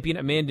current champion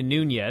Amanda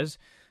Nunes,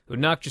 who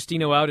knocked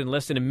Justino out in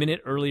less than a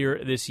minute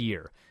earlier this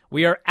year.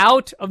 We are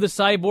out of the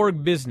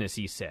Cyborg business,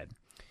 he said.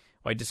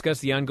 White discussed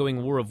the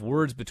ongoing war of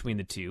words between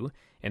the two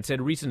and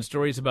said recent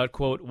stories about,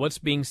 quote, what's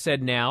being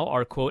said now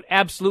are, quote,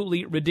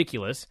 absolutely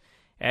ridiculous,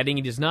 adding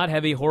he does not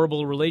have a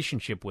horrible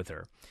relationship with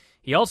her.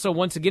 He also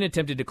once again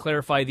attempted to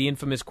clarify the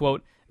infamous,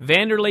 quote,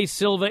 Vanderlei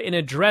Silva in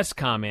a dress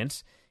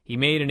comments he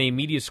made in a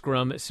media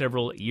scrum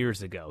several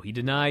years ago. He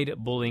denied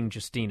bullying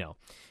Justino.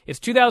 It's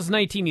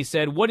 2019, he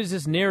said. What is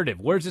this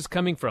narrative? Where's this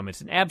coming from?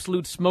 It's an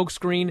absolute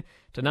smokescreen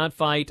to not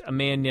fight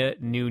Amanda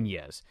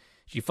Nunes.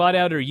 She fought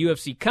out her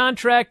UFC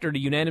contract or a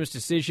unanimous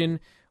decision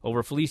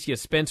over Felicia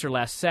Spencer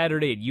last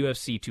Saturday at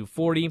UFC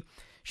 240.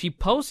 She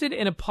posted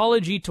an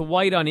apology to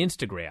White on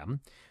Instagram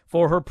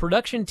for her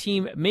production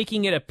team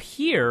making it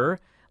appear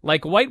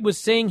like White was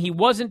saying he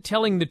wasn't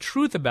telling the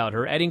truth about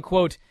her, adding,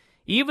 quote,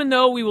 even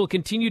though we will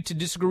continue to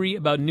disagree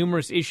about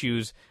numerous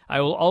issues,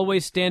 I will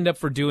always stand up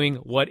for doing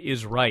what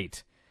is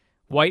right.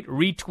 White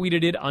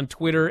retweeted it on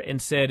Twitter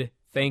and said,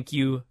 thank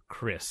you,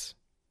 Chris.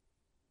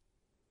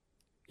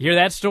 You hear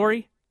that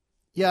story?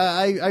 Yeah,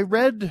 I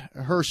read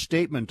her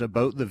statement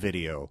about the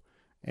video,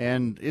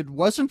 and it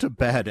wasn't a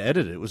bad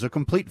edit. It was a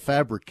complete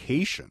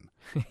fabrication.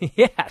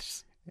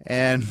 Yes.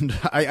 And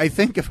I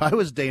think if I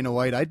was Dana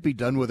White, I'd be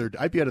done with her.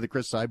 I'd be out of the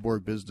Cris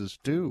Cyborg business,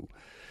 too.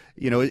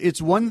 You know,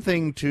 it's one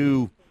thing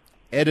to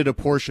edit a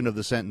portion of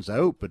the sentence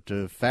out, but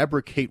to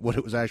fabricate what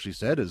it was actually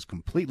said is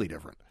completely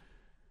different.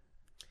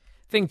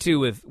 Thing, too,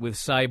 with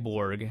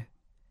Cyborg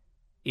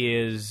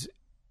is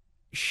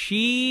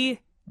she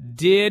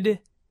did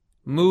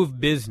move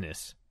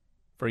business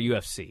for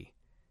UFC,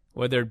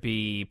 whether it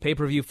be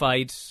pay-per-view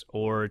fights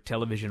or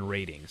television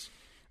ratings.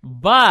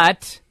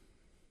 But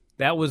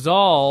that was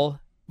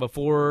all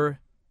before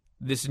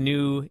this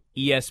new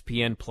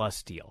ESPN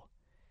Plus deal.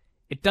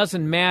 It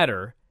doesn't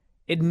matter.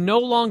 It no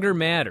longer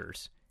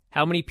matters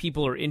how many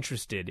people are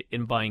interested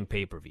in buying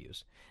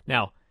pay-per-views.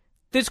 Now,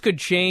 this could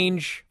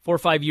change 4 or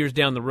 5 years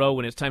down the road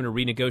when it's time to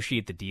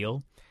renegotiate the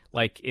deal.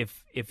 Like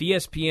if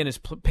ESPN is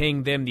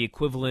paying them the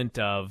equivalent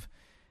of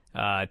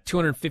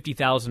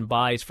 250,000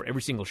 buys for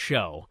every single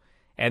show,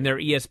 and their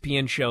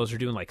ESPN shows are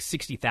doing like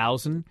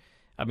 60,000.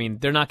 I mean,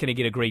 they're not going to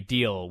get a great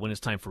deal when it's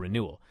time for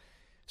renewal.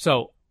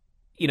 So,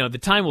 the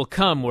time will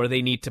come where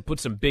they need to put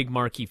some big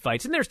marquee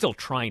fights, and they're still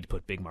trying to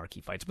put big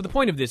marquee fights. But the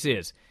point of this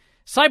is,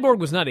 Cyborg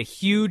was not a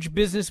huge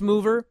business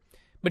mover,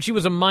 but she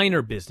was a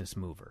minor business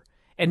mover.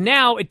 And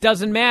now it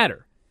doesn't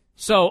matter.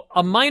 So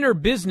a minor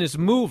business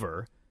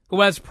mover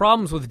who has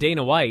problems with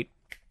Dana White,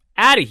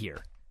 out of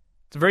here.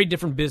 It's a very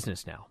different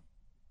business now.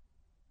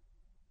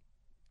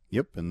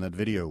 Yep, and that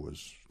video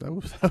was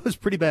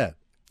pretty bad.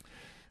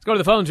 Let's go to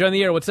the phones. You're on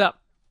the air. What's up?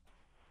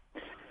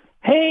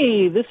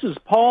 Hey, this is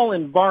Paul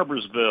in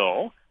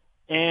Barbersville,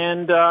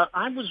 and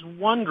I was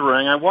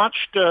wondering, I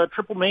watched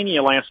Triple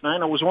Mania last night,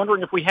 and I was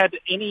wondering if we had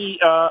any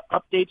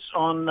updates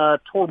on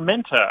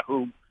Tormenta,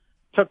 who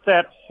took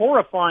that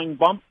horrifying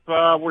bump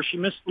where she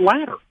missed the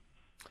ladder.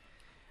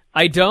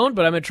 I don't,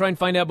 but I'm going to try and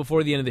find out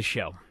before the end of the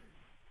show.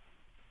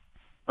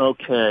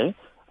 Okay.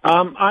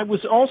 I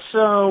was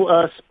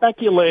also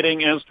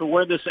speculating as to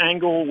where this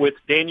angle with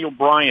Daniel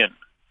Bryan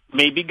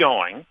may be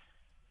going.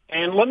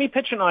 And let me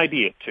pitch an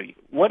idea to you.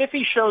 What if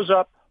he shows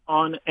up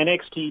on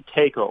NXT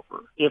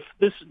TakeOver? If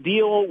this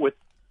deal with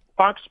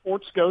Fox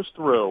Sports goes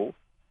through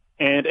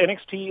and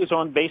NXT is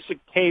on basic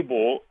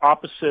cable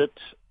opposite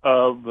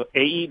of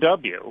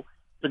AEW,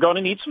 they're going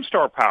to need some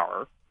star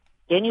power.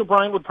 Daniel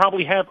Bryan would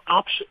probably have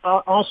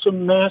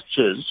awesome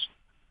matches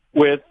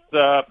with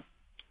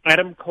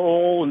Adam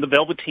Cole and the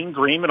Velveteen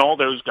Dream and all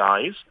those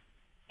guys.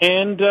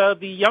 And the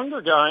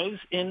younger guys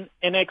in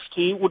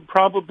NXT would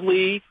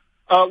probably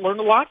learn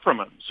a lot from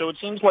him. So it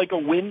seems like a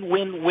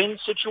win-win-win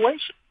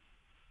situation.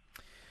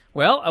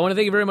 Well, I want to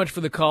thank you very much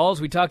for the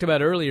calls. We talked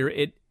about earlier.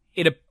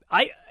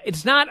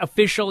 It's not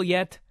official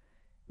yet,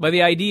 but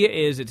the idea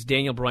is it's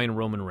Daniel Bryan,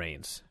 Roman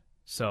Reigns.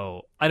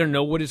 So I don't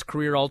know what his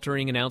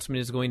career-altering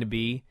announcement is going to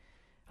be.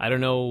 I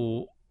don't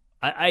know.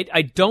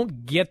 I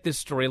don't get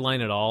this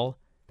storyline at all.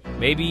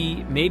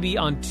 Maybe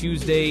on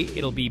Tuesday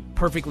it'll be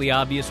perfectly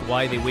obvious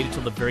why they waited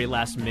till the very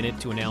last minute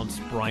to announce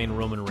Bryan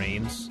Roman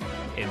Reigns,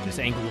 and this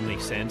angle will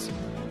make sense.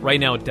 Right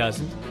now it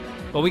doesn't.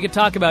 But we could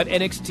talk about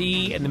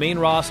NXT and the main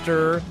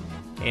roster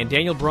and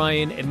Daniel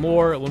Bryan and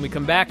more when we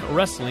come back.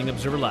 Wrestling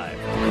Observer Live.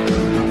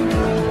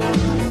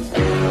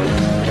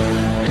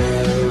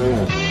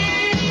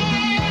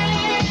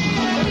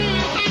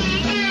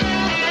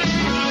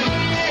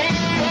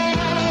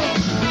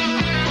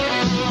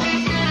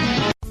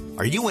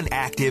 Are you an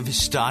active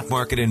stock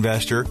market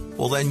investor?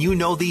 Well, then you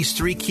know these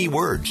three key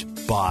words: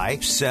 buy,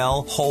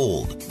 sell,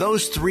 hold.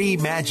 Those three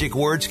magic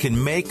words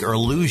can make or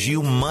lose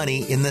you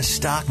money in the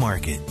stock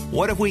market.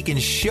 What if we can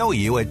show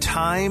you a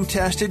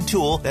time-tested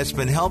tool that's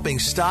been helping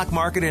stock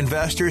market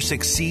investors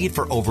succeed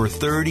for over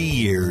 30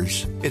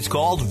 years? It's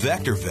called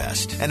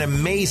VectorVest, an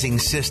amazing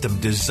system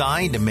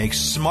designed to make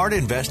smart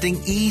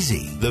investing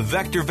easy. The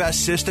VectorVest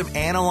system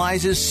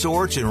analyzes,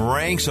 sorts, and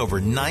ranks over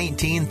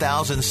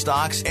 19,000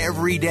 stocks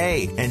every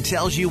day and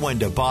tells you when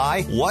to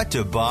buy, what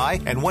to buy,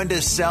 and when to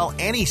sell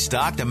any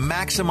stock to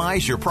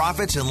maximize your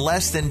profits in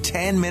less than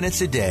 10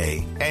 minutes a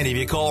day. And if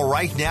you call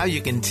right now,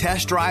 you can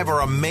test drive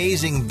our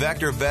amazing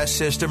VectorVest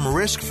system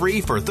risk-free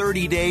for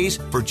 30 days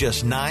for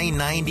just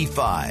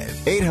 $9.95.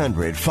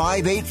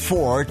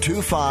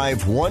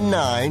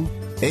 800-584-2519.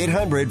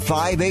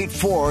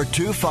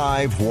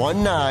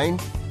 800-584-2519.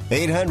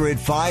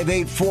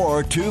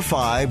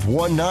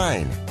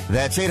 800-584-2519.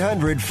 That's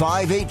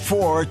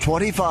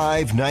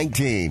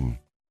 800-584-2519.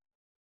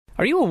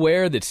 Are you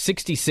aware that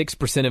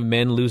 66% of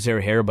men lose their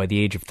hair by the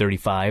age of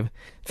 35?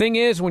 Thing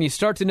is, when you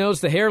start to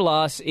notice the hair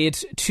loss,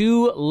 it's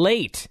too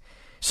late.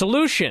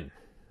 Solution.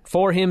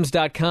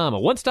 forhims.com, a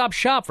one-stop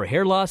shop for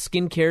hair loss,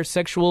 skincare,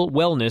 sexual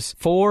wellness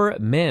for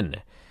men.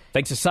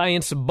 Thanks to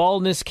science,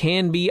 baldness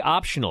can be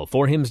optional.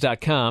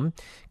 forhims.com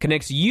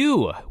connects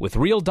you with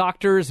real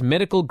doctors'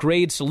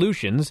 medical-grade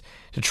solutions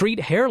to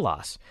treat hair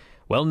loss.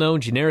 Well-known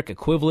generic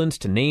equivalents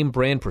to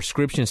name-brand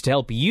prescriptions to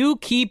help you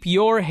keep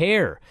your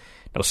hair.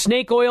 No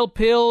snake oil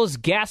pills,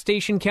 gas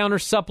station counter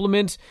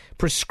supplements,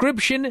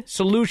 prescription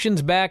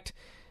solutions backed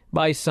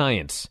by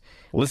science.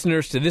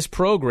 Listeners to this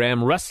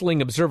program,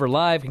 Wrestling Observer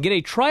Live, can get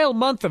a trial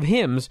month of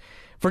Hims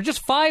for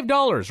just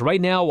 $5 right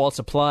now while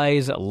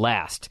supplies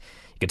last.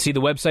 You can see the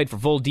website for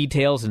full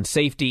details and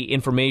safety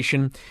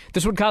information.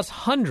 This would cost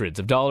hundreds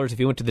of dollars if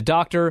you went to the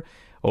doctor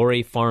or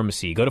a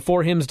pharmacy. Go to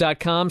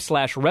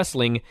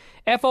forhims.com/wrestling,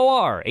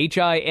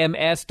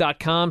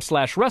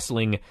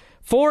 forhims.com/wrestling,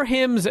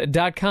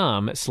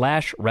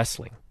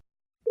 forhims.com/wrestling.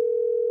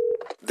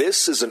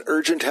 This is an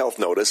urgent health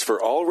notice for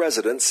all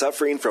residents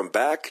suffering from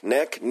back,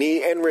 neck,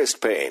 knee, and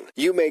wrist pain.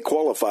 You may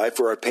qualify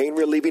for a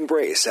pain-relieving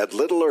brace at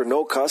little or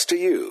no cost to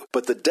you,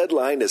 but the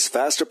deadline is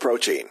fast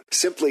approaching.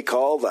 Simply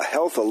call the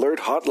Health Alert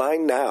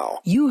Hotline now.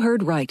 You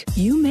heard right.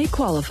 You may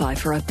qualify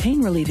for a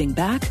pain-relieving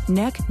back,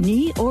 neck,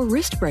 knee, or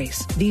wrist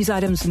brace. These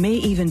items may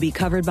even be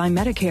covered by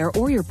Medicare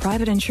or your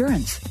private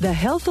insurance. The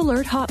Health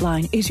Alert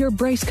Hotline is your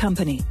brace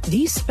company.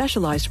 These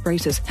specialized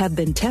braces have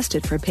been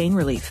tested for pain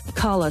relief.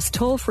 Call us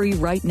toll-free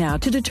right now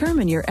to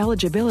determine your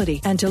eligibility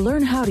and to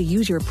learn how to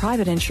use your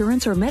private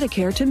insurance or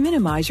Medicare to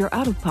minimize your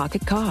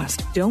out-of-pocket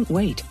cost. Don't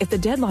wait. If the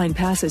deadline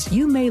passes,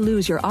 you may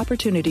lose your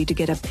opportunity to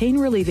get a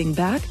pain-relieving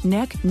back,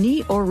 neck,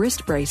 knee, or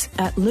wrist brace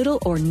at little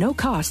or no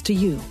cost to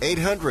you.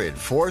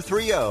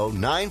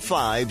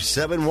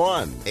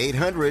 800-430-9571.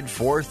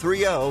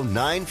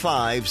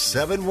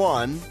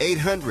 800-430-9571.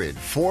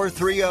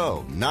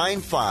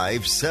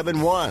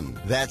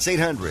 800-430-9571. That's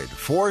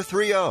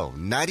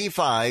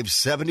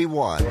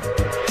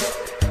 800-430-9571.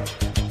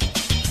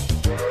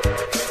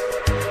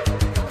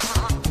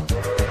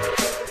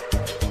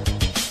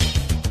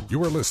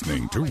 You are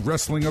listening to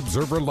Wrestling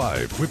Observer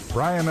Live with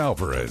Bryan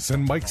Alvarez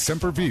and Mike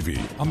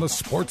Sempervive on the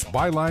Sports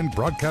Byline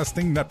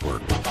Broadcasting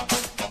Network.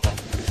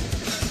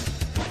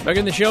 Back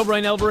in the show,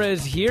 Bryan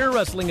Alvarez here,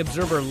 Wrestling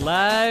Observer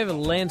Live,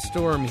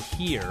 Landstorm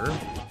here.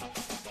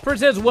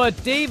 First says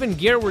what Dave and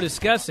Garrett were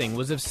discussing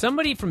was if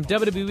somebody from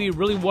WWE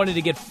really wanted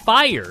to get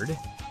fired,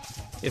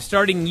 if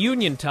starting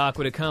union talk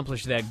would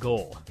accomplish that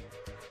goal.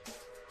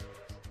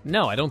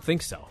 No, I don't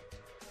think so.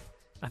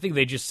 I think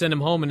they just send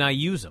him home and not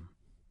use him.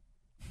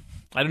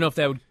 I don't know if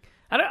that would...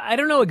 I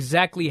don't know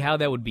exactly how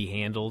that would be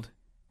handled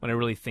when I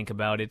really think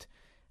about it.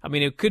 I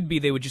mean, it could be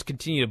they would just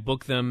continue to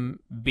book them,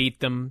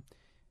 beat them,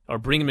 or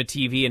bring them to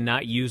TV and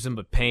not use them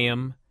but pay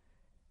them.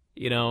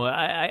 You know,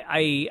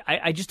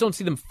 I just don't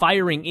see them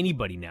firing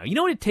anybody now. You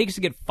know what it takes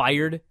to get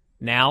fired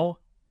now?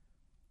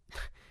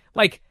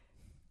 Like,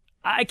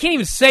 I can't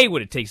even say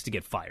what it takes to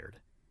get fired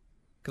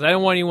because I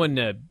don't want anyone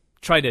to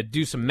try to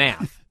do some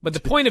math. But the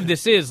point of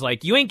this is,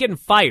 like, you ain't getting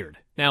fired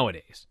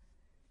nowadays.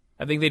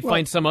 I think they'd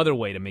find some other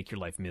way to make your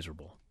life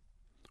miserable.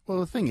 Well,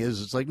 the thing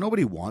is, it's like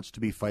nobody wants to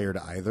be fired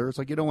either. It's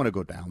like you don't want to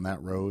go down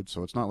that road,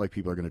 so it's not like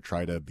people are going to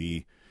try to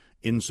be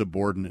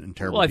insubordinate and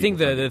terrible. Well, I think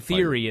the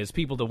theory is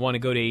people that want to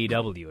go to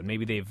AEW, and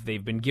maybe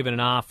they've been given an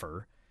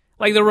offer.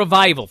 Like the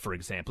Revival, for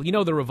example. You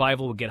know the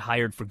Revival would get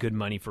hired for good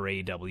money for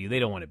AEW. They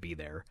don't want to be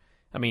there.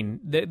 I mean,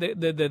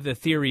 the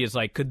theory is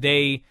like, could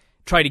they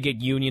try to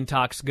get union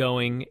talks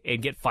going and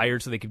get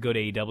fired so they could go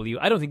to AEW?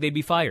 I don't think they'd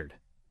be fired.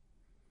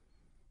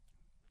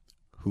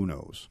 Who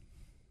knows?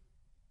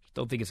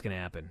 Don't think it's going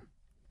to happen.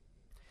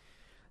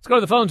 Let's go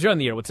to the phones. You're on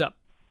the air. What's up?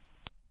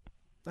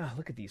 Oh,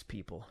 look at these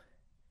people.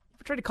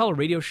 Ever tried to call a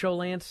radio show,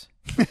 Lance?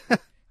 I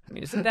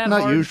mean, isn't that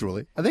Not hard?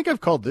 usually. I think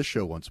I've called this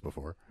show once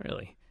before.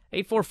 Really?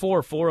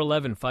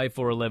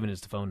 844-411-5411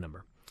 is the phone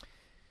number.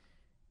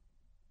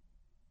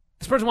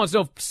 This person wants to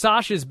know if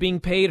Sasha's being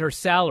paid her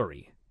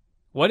salary.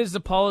 What is the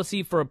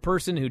policy for a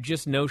person who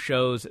just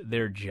no-shows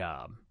their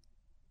job?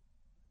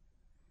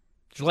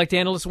 Would you like to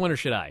handle this one, or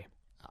should I?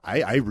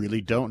 I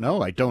really don't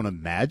know. I don't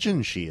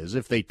imagine she is.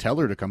 If they tell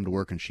her to come to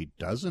work and she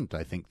doesn't,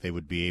 I think they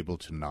would be able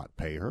to not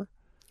pay her.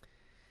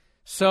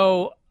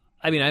 So,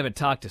 I mean, I haven't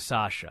talked to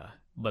Sasha,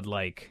 but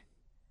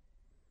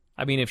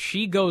if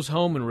she goes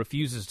home and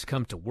refuses to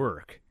come to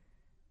work,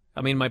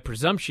 I mean, my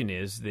presumption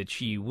is that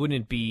she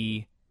wouldn't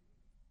be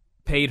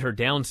paid her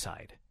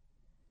downside.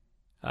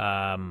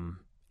 And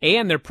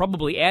they're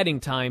probably adding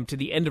time to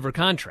the end of her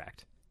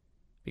contract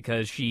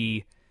because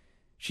she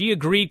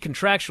agreed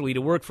contractually to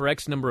work for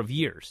X number of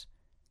years,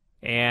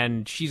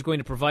 and she's going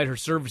to provide her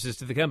services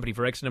to the company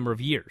for X number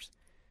of years.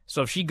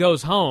 So if she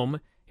goes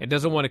home and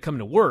doesn't want to come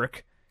to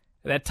work,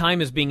 that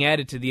time is being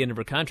added to the end of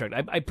her contract.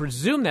 I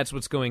presume that's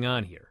what's going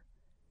on here.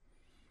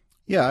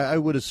 Yeah, I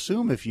would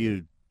assume if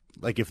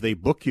they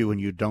book you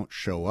and you don't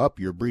show up,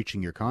 you're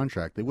breaching your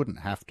contract. They wouldn't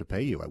have to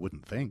pay you, I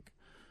wouldn't think.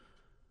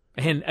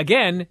 And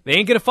again, they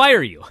ain't going to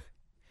fire you.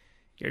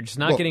 You're just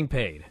not getting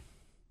paid.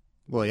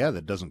 Well, yeah,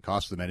 that doesn't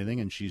cost them anything,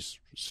 and she's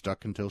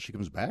stuck until she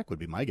comes back, would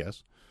be my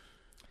guess.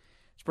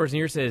 This person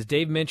here says,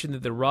 Dave mentioned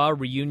that the Raw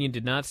reunion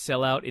did not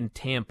sell out in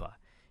Tampa.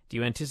 Do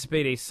you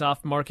anticipate a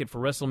soft market for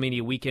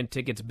WrestleMania weekend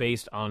tickets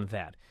based on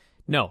that?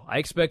 No, I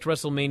expect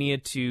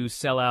WrestleMania to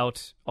sell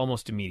out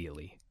almost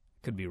immediately.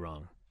 Could be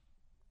wrong.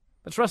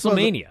 It's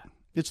WrestleMania. Well,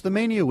 it's the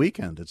Mania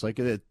weekend. It's like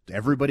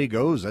everybody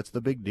goes. That's the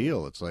big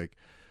deal. It's like,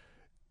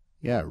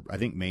 yeah, I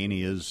think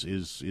Mania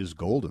is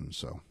golden,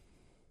 so...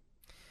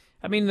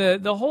 I mean,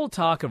 the whole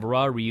talk of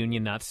Raw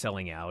reunion not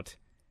selling out,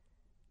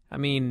 I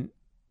mean,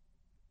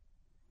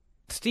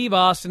 Steve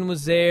Austin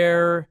was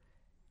there,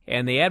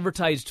 and they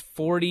advertised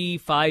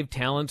 45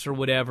 talents or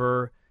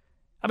whatever.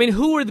 I mean,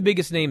 who were the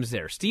biggest names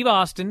there? Steve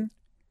Austin,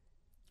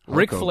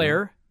 Ric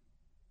Flair.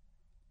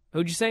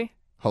 Who'd you say?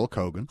 Hulk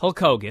Hogan. Hulk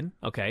Hogan,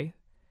 okay.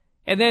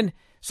 And then,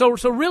 so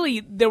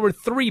really, there were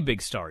three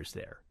big stars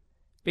there.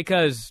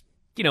 Because,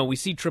 you know, we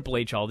see Triple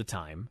H all the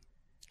time.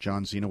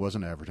 John Cena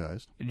wasn't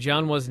advertised.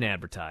 John wasn't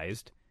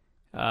advertised.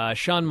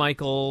 Shawn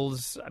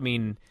Michaels, I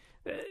mean,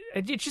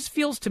 it just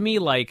feels to me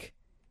like,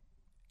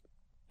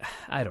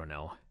 I don't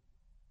know.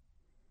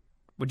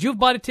 Would you have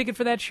bought a ticket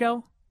for that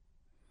show?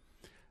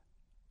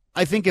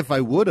 I think if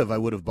I would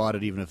have bought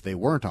it even if they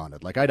weren't on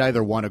it. Like, I'd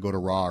either want to go to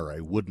Raw or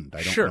I wouldn't.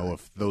 I don't know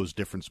if those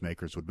difference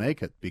makers would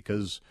make it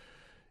because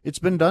it's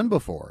been done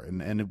before.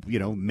 And you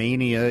know,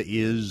 Mania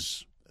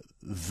is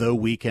the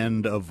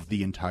weekend of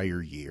the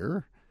entire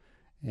year.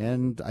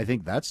 And I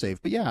think that's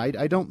safe. But yeah,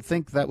 I don't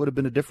think that would have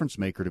been a difference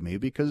maker to me,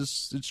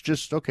 because it's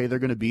just, okay, they're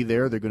going to be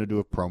there, they're going to do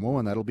a promo,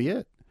 and that'll be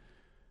it.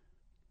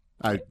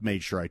 I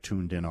made sure I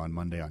tuned in on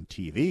Monday on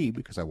TV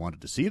because I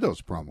wanted to see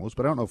those promos,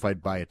 but I don't know if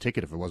I'd buy a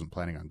ticket if I wasn't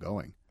planning on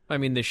going. I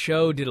mean, the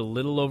show did a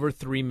little over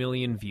 3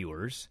 million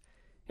viewers.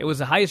 It was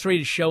the highest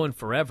rated show in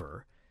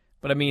forever.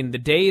 But I mean, the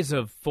days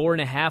of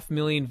 4.5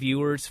 million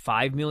viewers,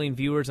 5 million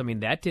viewers, I mean,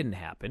 that didn't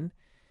happen.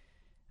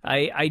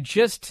 I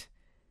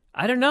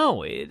don't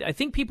know. I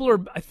think people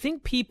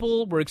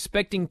were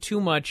expecting too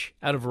much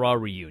out of Raw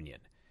Reunion.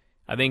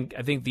 I think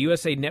the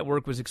USA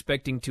Network was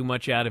expecting too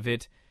much out of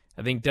it.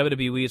 I think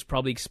WWE is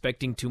probably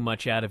expecting too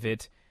much out of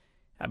it.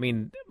 I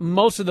mean,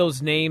 most of those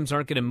names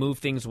aren't going to move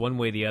things one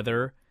way or the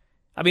other.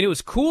 I mean, it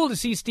was cool to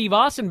see Steve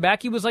Austin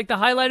back. He was like the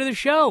highlight of the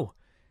show.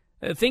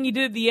 The thing he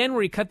did at the end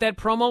where he cut that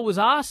promo was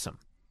awesome.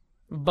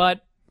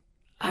 But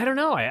I don't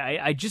know.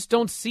 I just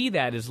don't see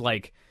that as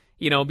like,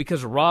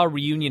 because Raw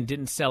Reunion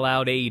didn't sell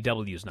out,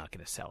 AEW is not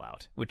going to sell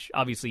out, which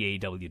obviously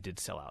AEW did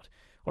sell out.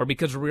 Or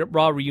because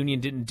Raw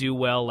Reunion didn't do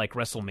well, like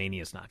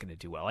WrestleMania is not going to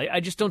do well. I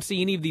just don't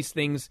see any of these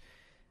things.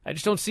 I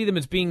just don't see them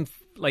as being,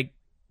 like,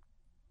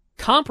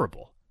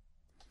 comparable.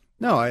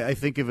 No, I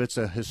think if it's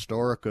a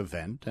historic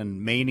event,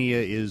 and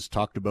Mania is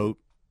talked about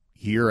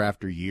year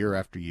after year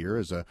after year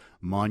as a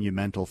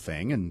monumental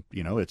thing, and,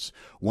 it's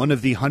one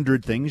of the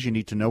 100 things you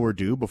need to know or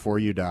do before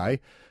you die.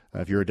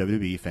 If you're a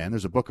WWE fan,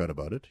 there's a book out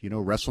about it.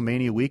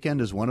 WrestleMania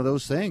weekend is one of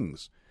those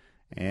things.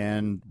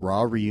 And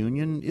Raw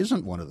Reunion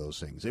isn't one of those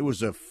things. It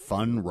was a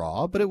fun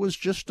Raw, but it was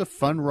just a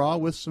fun Raw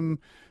with some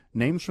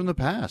names from the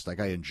past.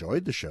 Like, I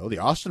enjoyed the show. The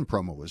Austin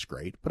promo was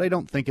great, but I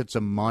don't think it's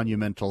a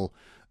monumental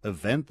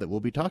event that we'll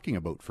be talking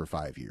about for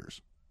 5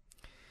 years.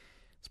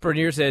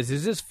 Spurnier says,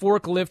 is this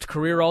forklift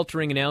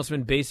career-altering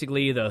announcement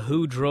basically the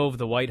who drove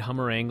the white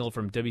Hummer angle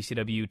from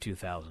WCW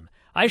 2000?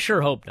 I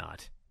sure hope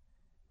not.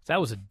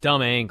 That was a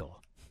dumb angle.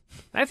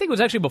 I think it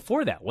was actually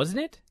before that,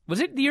 wasn't it?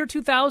 Was it the year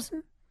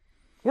 2000?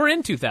 We're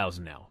in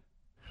 2000 now.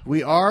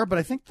 We are, but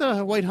I think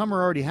the White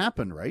Hummer already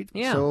happened, right?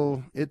 Yeah.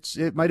 So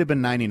it might have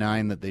been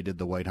 99 that they did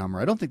the White Hummer.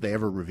 I don't think they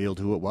ever revealed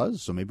who it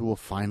was, so maybe we'll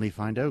finally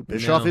find out.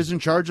 Bischoff is in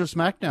charge of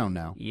SmackDown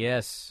now.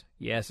 Yes.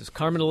 As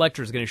Carmen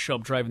Electra is going to show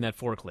up driving that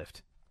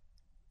forklift.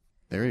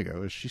 There you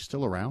go. Is she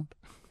still around?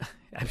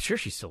 I'm sure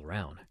she's still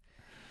around.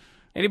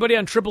 Anybody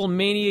on Triple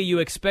Mania you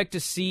expect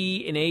to see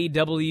in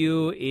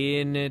AEW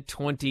in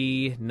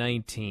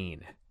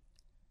 2019?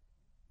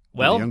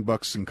 Well, the Young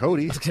Bucks and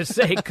Cody. I was going to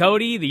say,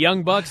 Cody, the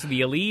Young Bucks,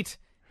 the Elite,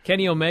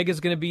 Kenny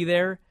Omega's going to be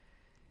there.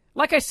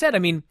 Like I said, I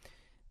mean,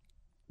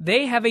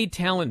 they have a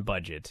talent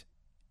budget,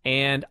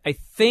 and I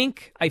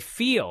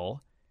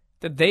feel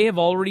that they have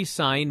already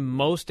signed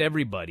most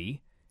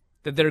everybody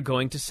that they're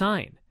going to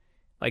sign.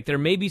 Like, there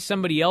may be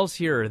somebody else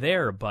here or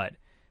there, but,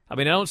 I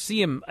mean, I don't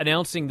see him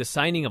announcing the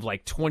signing of,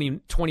 like,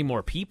 20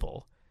 more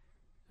people.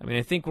 I mean,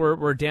 I think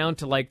we're down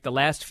to, like, the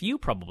last few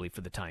probably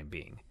for the time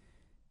being.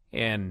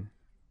 And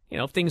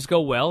if things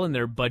go well and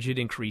their budget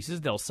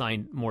increases, they'll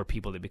sign more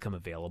people that become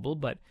available.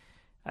 But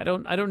I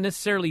don't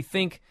necessarily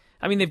think.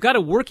 I mean, they've got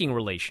a working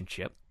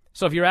relationship.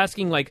 So if you're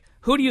asking, like,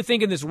 who do you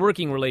think in this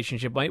working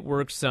relationship might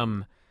work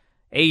some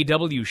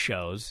AEW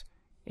shows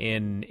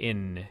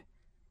in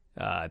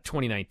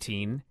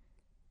 2019?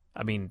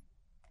 I mean,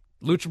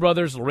 Lucha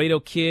Brothers, Laredo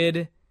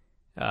Kid.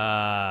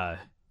 I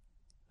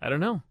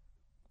don't know.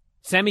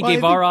 Sammy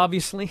Guevara,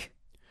 obviously.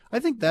 I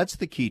think that's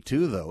the key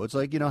too, though. It's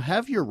like,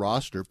 have your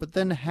roster, but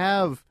then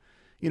have.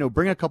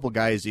 Bring a couple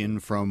guys in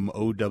from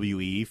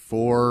OWE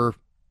for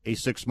a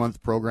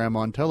 6-month program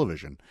on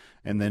television,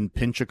 and then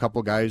pinch a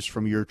couple guys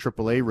from your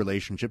AAA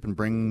relationship and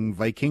bring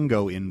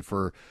Vikingo in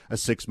for a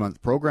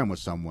 6-month program with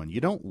someone.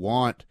 You don't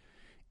want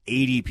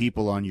 80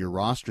 people on your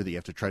roster that you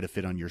have to try to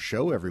fit on your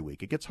show every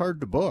week. It gets hard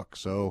to book.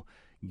 So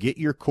get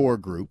your core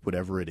group,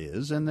 whatever it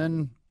is, and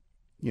then,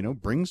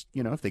 brings,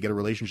 if they get a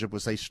relationship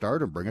with, say,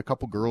 Stardom, bring a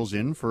couple girls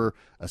in for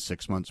a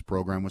 6-month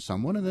program with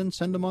someone and then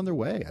send them on their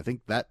way. I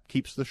think that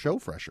keeps the show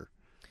fresher.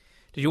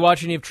 Did you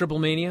watch any of Triple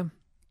Mania?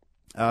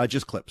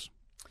 Just clips.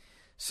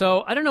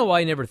 So, I don't know why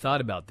I never thought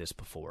about this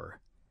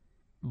before,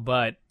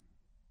 but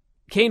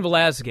Cain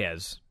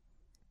Velasquez,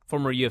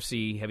 former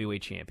UFC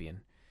heavyweight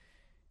champion,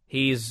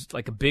 he's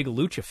like a big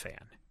Lucha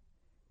fan.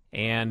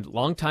 And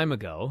long time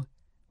ago,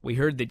 we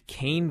heard that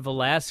Cain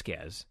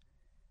Velasquez,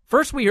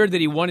 first we heard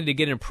that he wanted to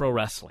get into pro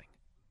wrestling.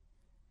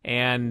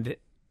 And it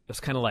was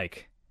kind of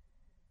like,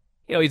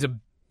 he's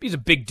a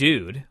big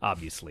dude,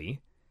 obviously,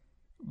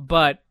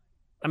 but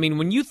I mean,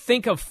 when you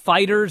think of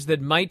fighters that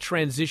might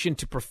transition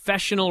to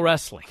professional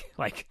wrestling,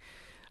 like,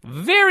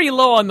 very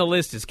low on the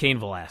list is Cain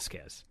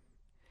Velasquez.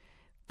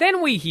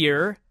 Then we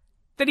hear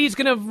that he's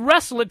going to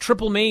wrestle at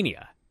Triple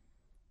Mania.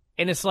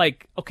 And it's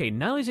like, okay,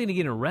 now he's going to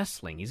get into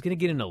wrestling. He's going to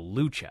get into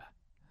lucha.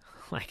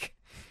 Like,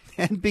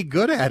 and be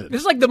good at it.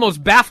 This is like the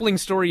most baffling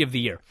story of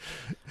the year.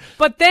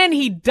 But then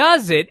he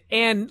does it,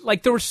 and,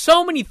 like, there were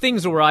so many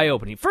things that were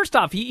eye-opening. First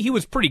off, he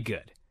was pretty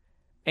good.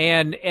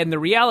 And the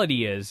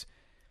reality is,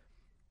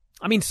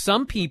 I mean,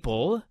 some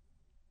people,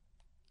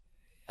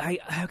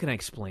 how can I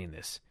explain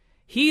this?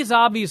 he's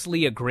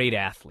obviously a great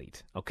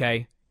athlete,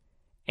 okay?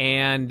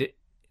 And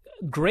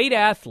great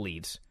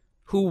athletes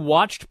who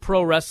watched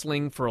pro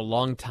wrestling for a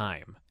long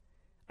time,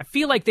 I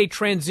feel like they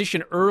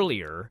transition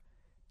earlier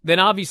than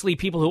obviously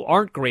people who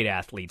aren't great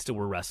athletes that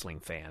were wrestling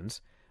fans,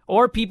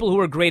 or people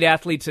who are great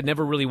athletes that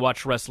never really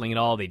watched wrestling at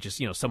all. They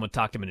just, someone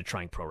talked them into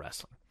trying pro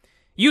wrestling.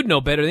 You'd know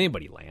better than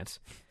anybody, Lance.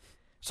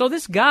 So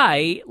this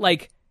guy,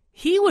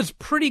 he was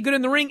pretty good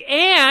in the ring,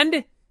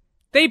 and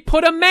they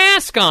put a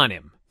mask on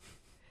him.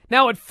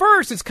 Now, at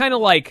first, it's kind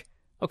of like,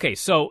 okay,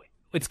 so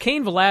it's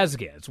Cain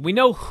Velasquez. We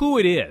know who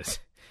it is,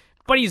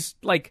 but he's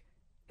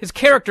his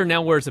character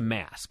now wears a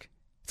mask.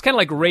 It's kind of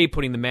like Ray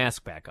putting the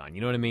mask back on,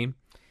 you know what I mean?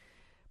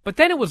 But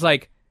then it was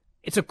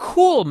it's a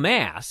cool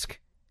mask,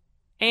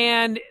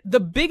 and the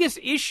biggest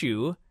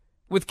issue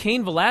with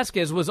Cain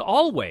Velasquez was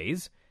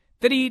always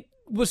that he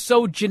was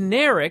so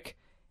generic,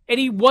 and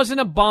he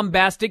wasn't a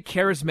bombastic,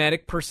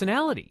 charismatic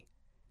personality.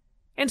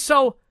 And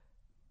so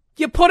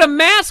you put a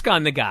mask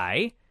on the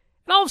guy,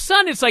 and all of a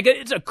sudden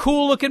it's a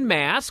cool-looking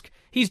mask.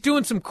 He's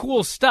doing some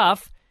cool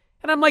stuff.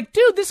 And I'm like,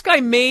 dude, this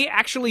guy may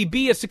actually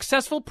be a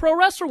successful pro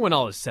wrestler when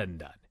all is said and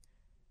done.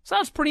 So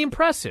that's pretty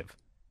impressive.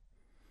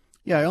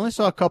 Yeah, I only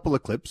saw a couple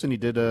of clips, and he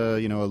did a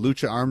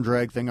lucha arm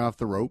drag thing off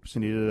the ropes,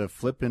 and he did a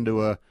flip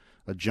into a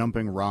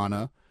jumping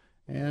Rana.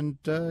 And,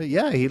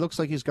 he looks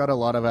like he's got a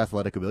lot of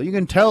athletic ability. You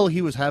can tell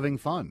he was having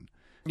fun.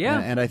 Yeah.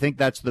 And I think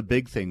that's the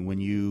big thing. When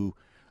you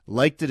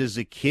liked it as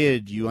a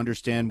kid, you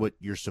understand what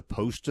you're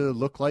supposed to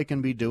look like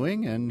and be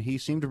doing, and he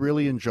seemed to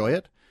really enjoy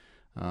it.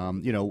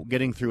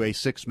 Getting through a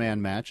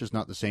 6-man match is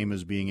not the same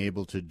as being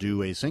able to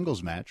do a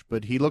singles match,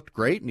 but he looked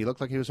great, and he looked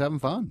like he was having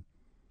fun.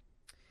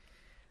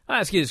 I'll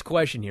ask you this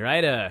question here. I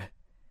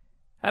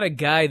had a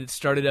guy that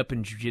started up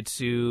in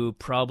jiu-jitsu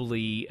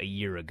probably a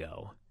year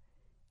ago,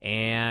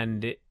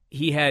 and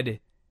he had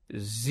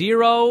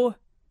zero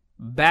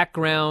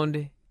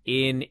background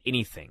in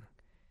anything.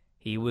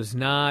 He was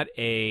not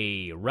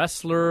a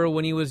wrestler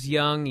when he was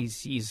young. I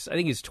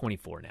think he's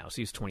 24 now, so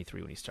he was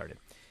 23 when he started.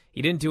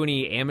 He didn't do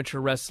any amateur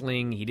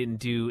wrestling. He didn't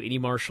do any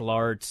martial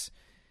arts.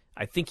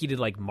 I think he did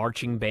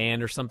marching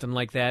band or something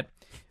like that.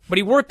 But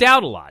he worked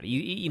out a lot.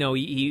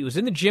 He was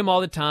in the gym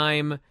all the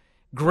time,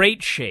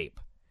 great shape.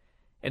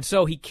 And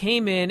so he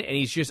came in, and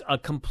he's just a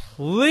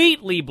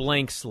completely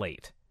blank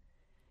slate.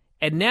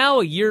 And now,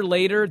 a year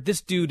later,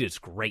 this dude is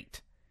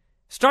great.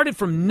 Started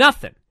from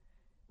nothing,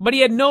 but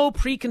he had no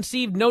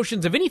preconceived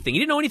notions of anything. He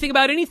didn't know anything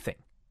about anything.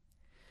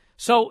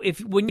 So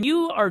when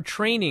you are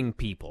training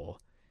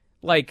people,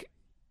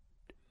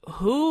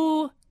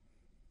 who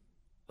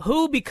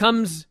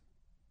becomes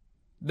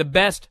the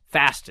best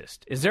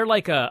fastest? Is there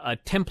a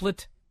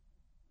template?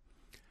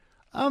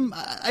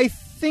 I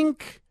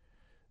think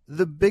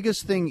the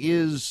biggest thing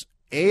is,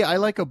 I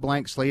like a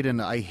blank slate, and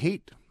I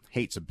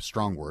hate's a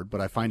strong word,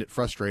 but I find it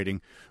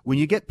frustrating when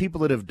you get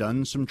people that have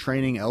done some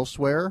training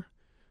elsewhere,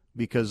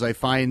 because I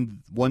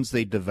find once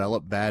they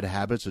develop bad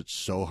habits, it's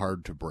so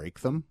hard to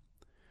break them.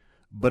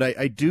 But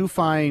I do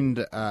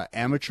find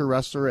amateur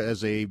wrestler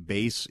as a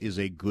base is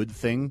a good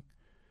thing,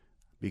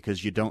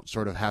 because you don't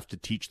sort of have to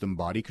teach them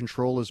body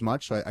control as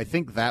much. So I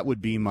think that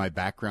would be my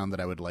background that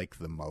I would like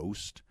the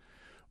most.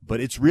 But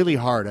it's really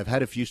hard. I've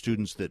had a few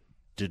students that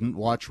didn't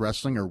watch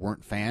wrestling or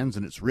weren't fans,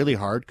 and it's really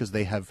hard because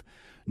they have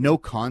no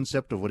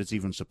concept of what it's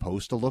even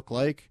supposed to look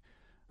like.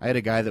 I had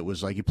a guy that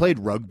was he played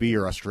rugby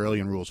or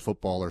Australian rules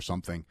football or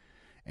something,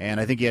 and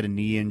I think he had a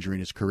knee injury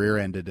and his career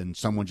ended, and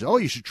someone said,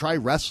 you should try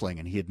wrestling,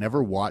 and he had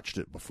never watched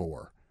it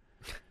before.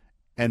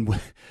 And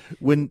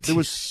when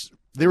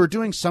they were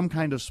doing some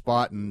kind of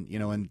spot,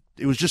 and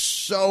it was just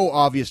so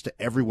obvious to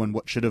everyone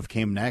what should have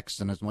came next,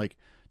 and I was like,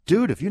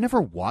 dude, have you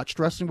never watched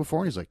wrestling before?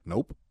 And he's like,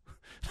 nope.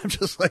 I'm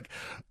just like,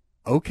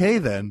 okay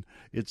then.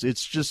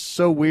 It's just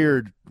so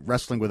weird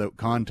wrestling without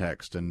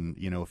context, and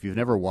if you've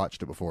never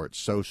watched it before, it's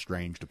so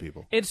strange to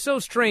people. It's so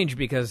strange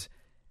because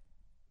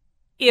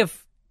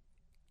if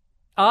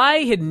I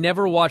had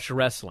never watched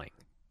wrestling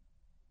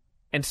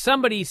and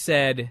somebody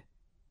said,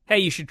 hey,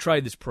 you should try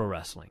this pro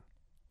wrestling.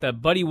 The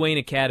Buddy Wayne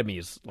Academy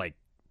is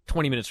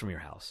 20 minutes from your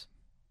house.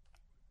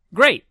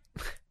 Great.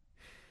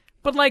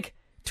 But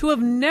to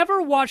have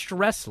never watched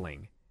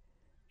wrestling,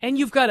 and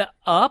you've got to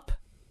up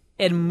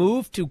and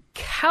move to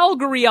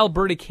Calgary,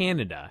 Alberta,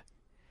 Canada,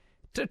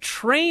 to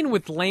train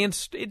with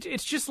Lance,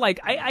 it's just I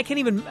can't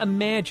even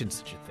imagine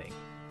such a thing.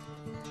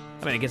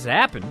 I mean, I guess it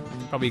happened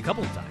probably a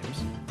couple of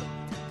times.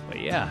 But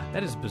yeah,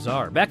 that is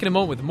bizarre. Back in a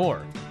moment with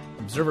more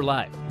Observer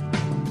Live.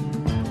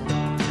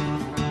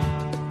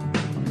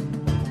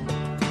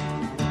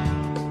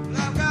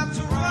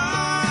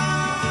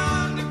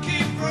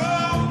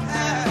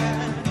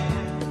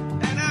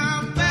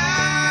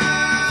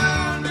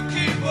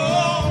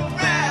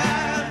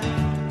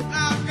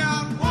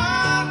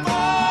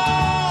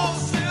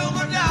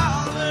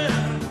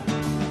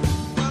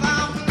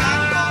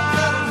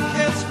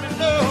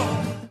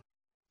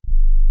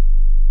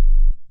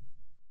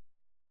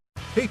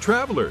 Hey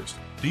travelers,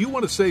 do you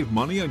want to save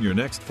money on your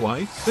next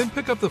flight? Then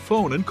pick up the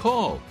phone and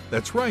call.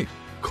 That's right,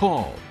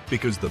 call,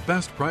 because the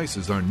best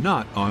prices are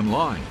not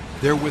online.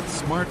 They're with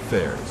Smart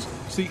Fares.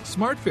 See,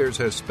 Smart Fares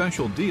has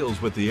special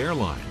deals with the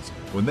airlines.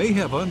 When they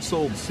have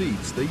unsold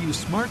seats, they use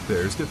Smart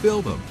Fares to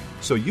fill them.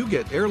 So you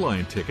get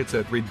airline tickets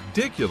at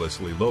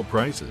ridiculously low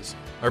prices.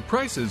 Our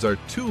prices are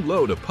too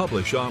low to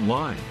publish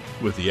online.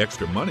 With the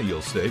extra money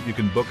you'll save, you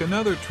can book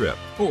another trip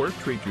or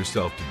treat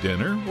yourself to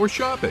dinner or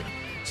shopping.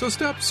 So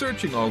stop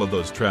searching all of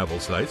those travel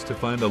sites to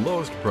find the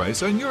lowest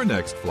price on your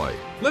next flight.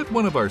 Let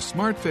one of our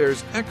Smart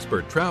Fares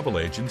expert travel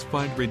agents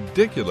find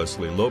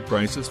ridiculously low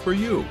prices for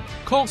you.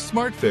 Call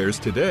Smart Fares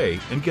today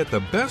and get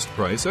the best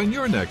price on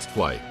your next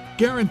flight.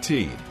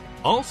 Guaranteed.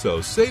 Also,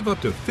 save up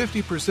to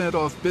 50%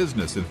 off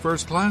business and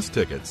first class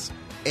tickets.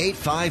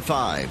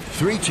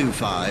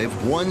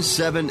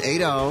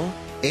 855-325-1780.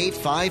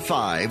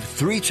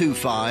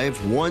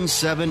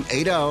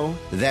 855-325-1780.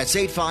 That's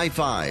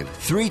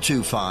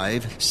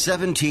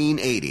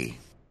 855-325-1780.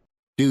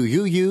 Do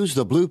you use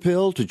the blue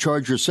pill to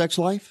charge your sex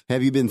life?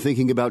 Have you been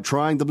thinking about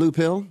trying the blue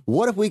pill?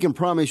 What if we can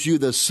promise you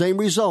the same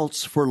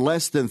results for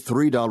less than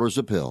 $3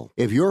 a pill?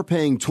 If you're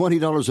paying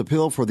 $20 a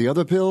pill for the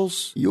other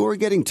pills, you're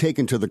getting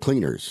taken to the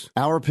cleaners.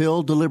 Our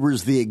pill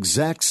delivers the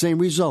exact same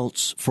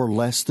results for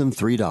less than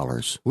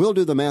 $3. We'll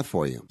do the math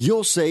for you.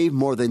 You'll save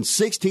more than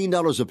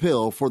 $16 a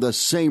pill for the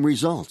same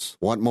results.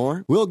 Want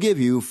more? We'll give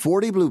you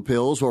 40 blue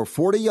pills or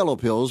 40 yellow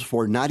pills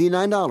for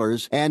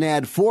 $99 and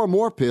add 4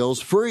 more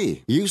pills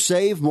free. You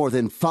save more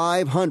than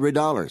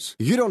 $500.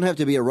 You don't have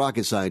to be a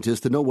rocket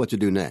scientist to know what to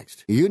do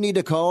next. You need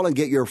to call and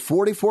get your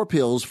 44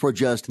 pills for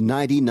just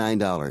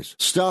 $99.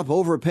 Stop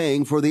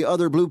overpaying for the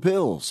other blue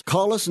pills.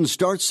 Call us and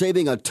start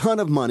saving a ton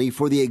of money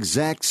for the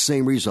exact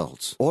same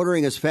results.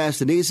 Ordering is fast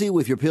and easy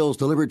with your pills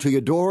delivered to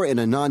your door in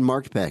a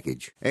non-marked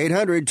package.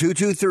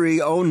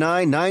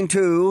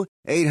 800-223-0992.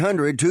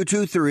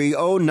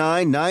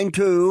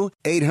 800-223-0992.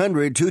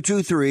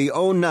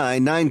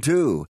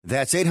 800-223-0992.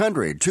 That's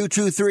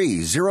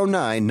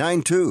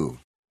 800-223-0992.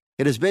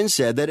 It has been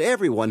said that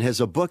everyone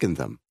has a book in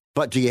them.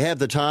 But do you have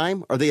the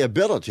time or the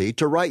ability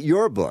to write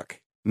your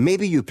book?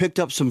 Maybe you picked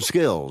up some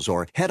skills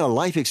or had a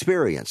life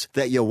experience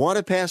that you want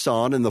to pass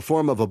on in the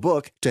form of a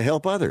book to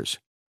help others.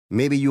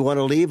 Maybe you want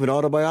to leave an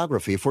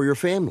autobiography for your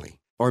family.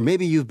 Or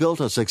maybe you've built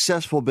a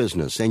successful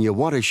business and you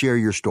want to share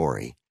your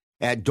story.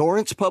 At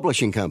Dorrance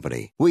Publishing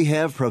Company, we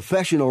have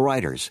professional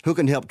writers who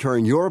can help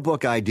turn your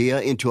book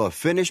idea into a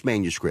finished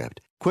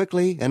manuscript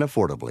quickly and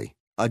affordably.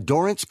 A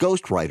Dorrance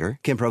ghostwriter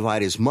can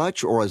provide as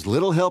much or as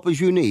little help as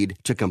you need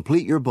to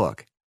complete your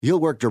book. You'll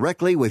work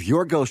directly with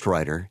your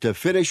ghostwriter to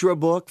finish your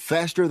book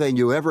faster than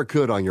you ever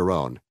could on your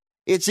own.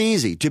 It's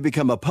easy to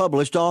become a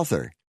published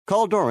author.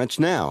 Call Dorrance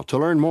now to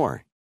learn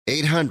more.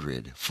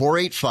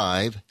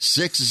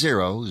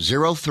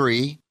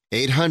 800-485-6003.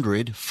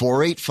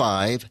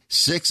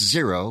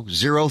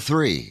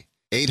 800-485-6003.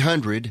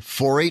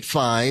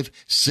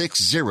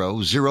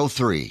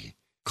 800-485-6003.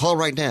 Call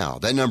right now.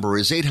 That number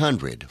is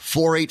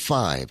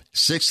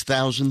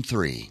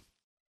 800-485-6003.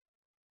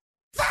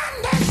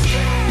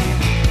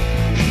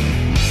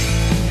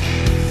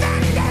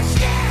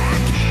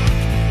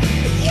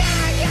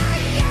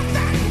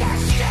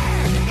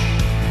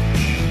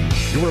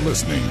 You are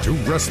listening to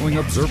Wrestling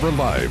Observer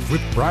Live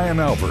with Bryan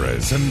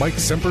Alvarez and Mike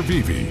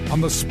Sempervive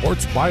on the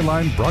Sports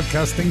Byline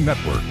Broadcasting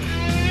Network.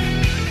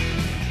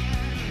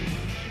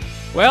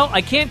 Well,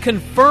 I can't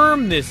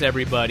confirm this,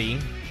 everybody,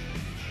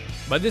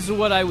 but this is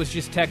what I was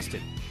just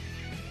texted.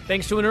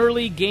 Thanks to an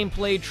early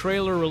gameplay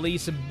trailer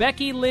release,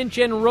 Becky Lynch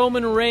and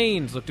Roman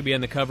Reigns look to be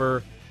on the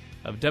cover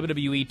of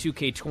WWE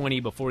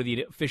 2K20 before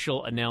the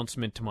official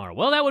announcement tomorrow.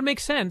 Well, that would make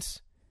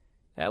sense.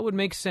 That would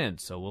make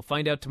sense. So we'll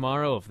find out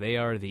tomorrow if they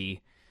are the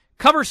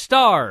cover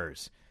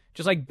stars.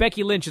 Just like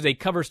Becky Lynch is a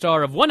cover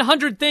star of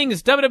 100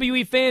 Things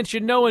WWE fans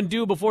should know and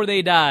do before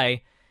they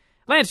die.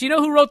 Lance, you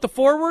know who wrote the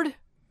foreword?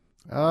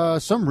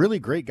 Some really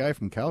great guy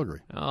from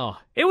Calgary. Oh,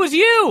 it was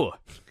you!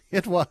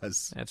 It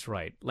was. That's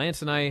right.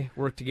 Lance and I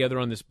worked together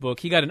on this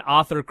book. He got an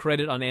author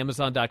credit on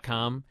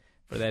Amazon.com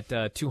for that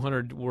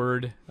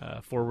 200-word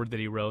foreword that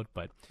he wrote,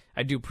 but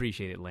I do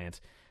appreciate it, Lance.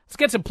 Let's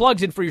get some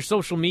plugs in for your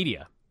social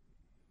media.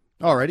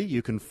 Alrighty,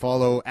 you can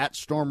follow at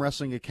Storm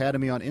Wrestling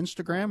Academy on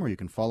Instagram, or you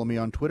can follow me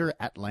on Twitter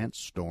at Lance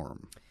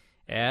Storm.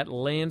 At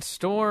Lance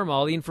Storm.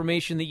 All the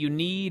information that you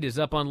need is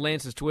up on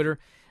Lance's Twitter.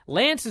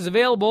 Lance is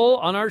available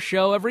on our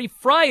show every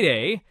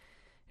Friday.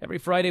 Every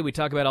Friday we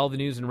talk about all the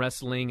news in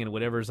wrestling and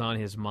whatever's on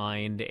his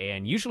mind,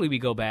 and usually we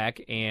go back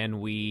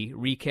and we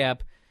recap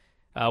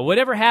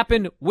whatever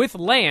happened with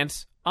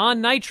Lance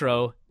on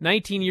Nitro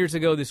 19 years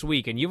ago this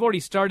week. And you've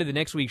already started the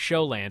next week's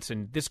show, Lance,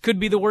 and this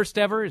could be the worst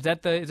ever. Is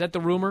that the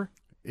rumor?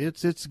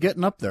 It's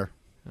getting up there.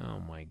 Oh,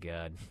 my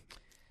God.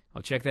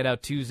 I'll check that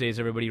out Tuesdays,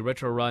 everybody.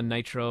 Retro Run,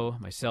 Nitro,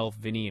 myself,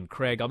 Vinny, and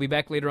Craig. I'll be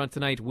back later on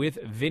tonight with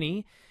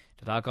Vinny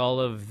to talk all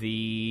of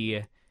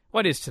the...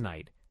 What is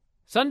tonight?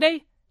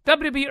 Sunday?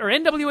 WWE or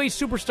NWA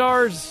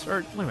Superstars?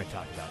 Or what am I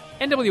talking about?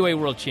 NWA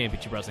World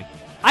Championship Wrestling.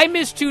 I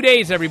missed 2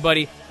 days,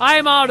 everybody.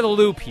 I'm out of the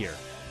loop here.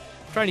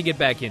 Trying to get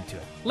back into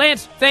it.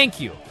 Lance, thank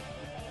you.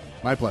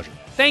 My pleasure.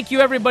 Thank you,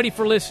 everybody,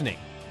 for listening.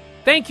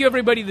 Thank you,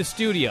 everybody in the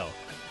studio.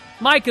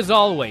 Mike, as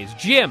always,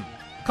 Jim,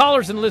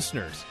 callers and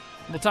listeners,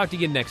 We'll talk to you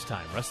again next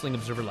time. Wrestling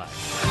Observer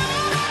Live.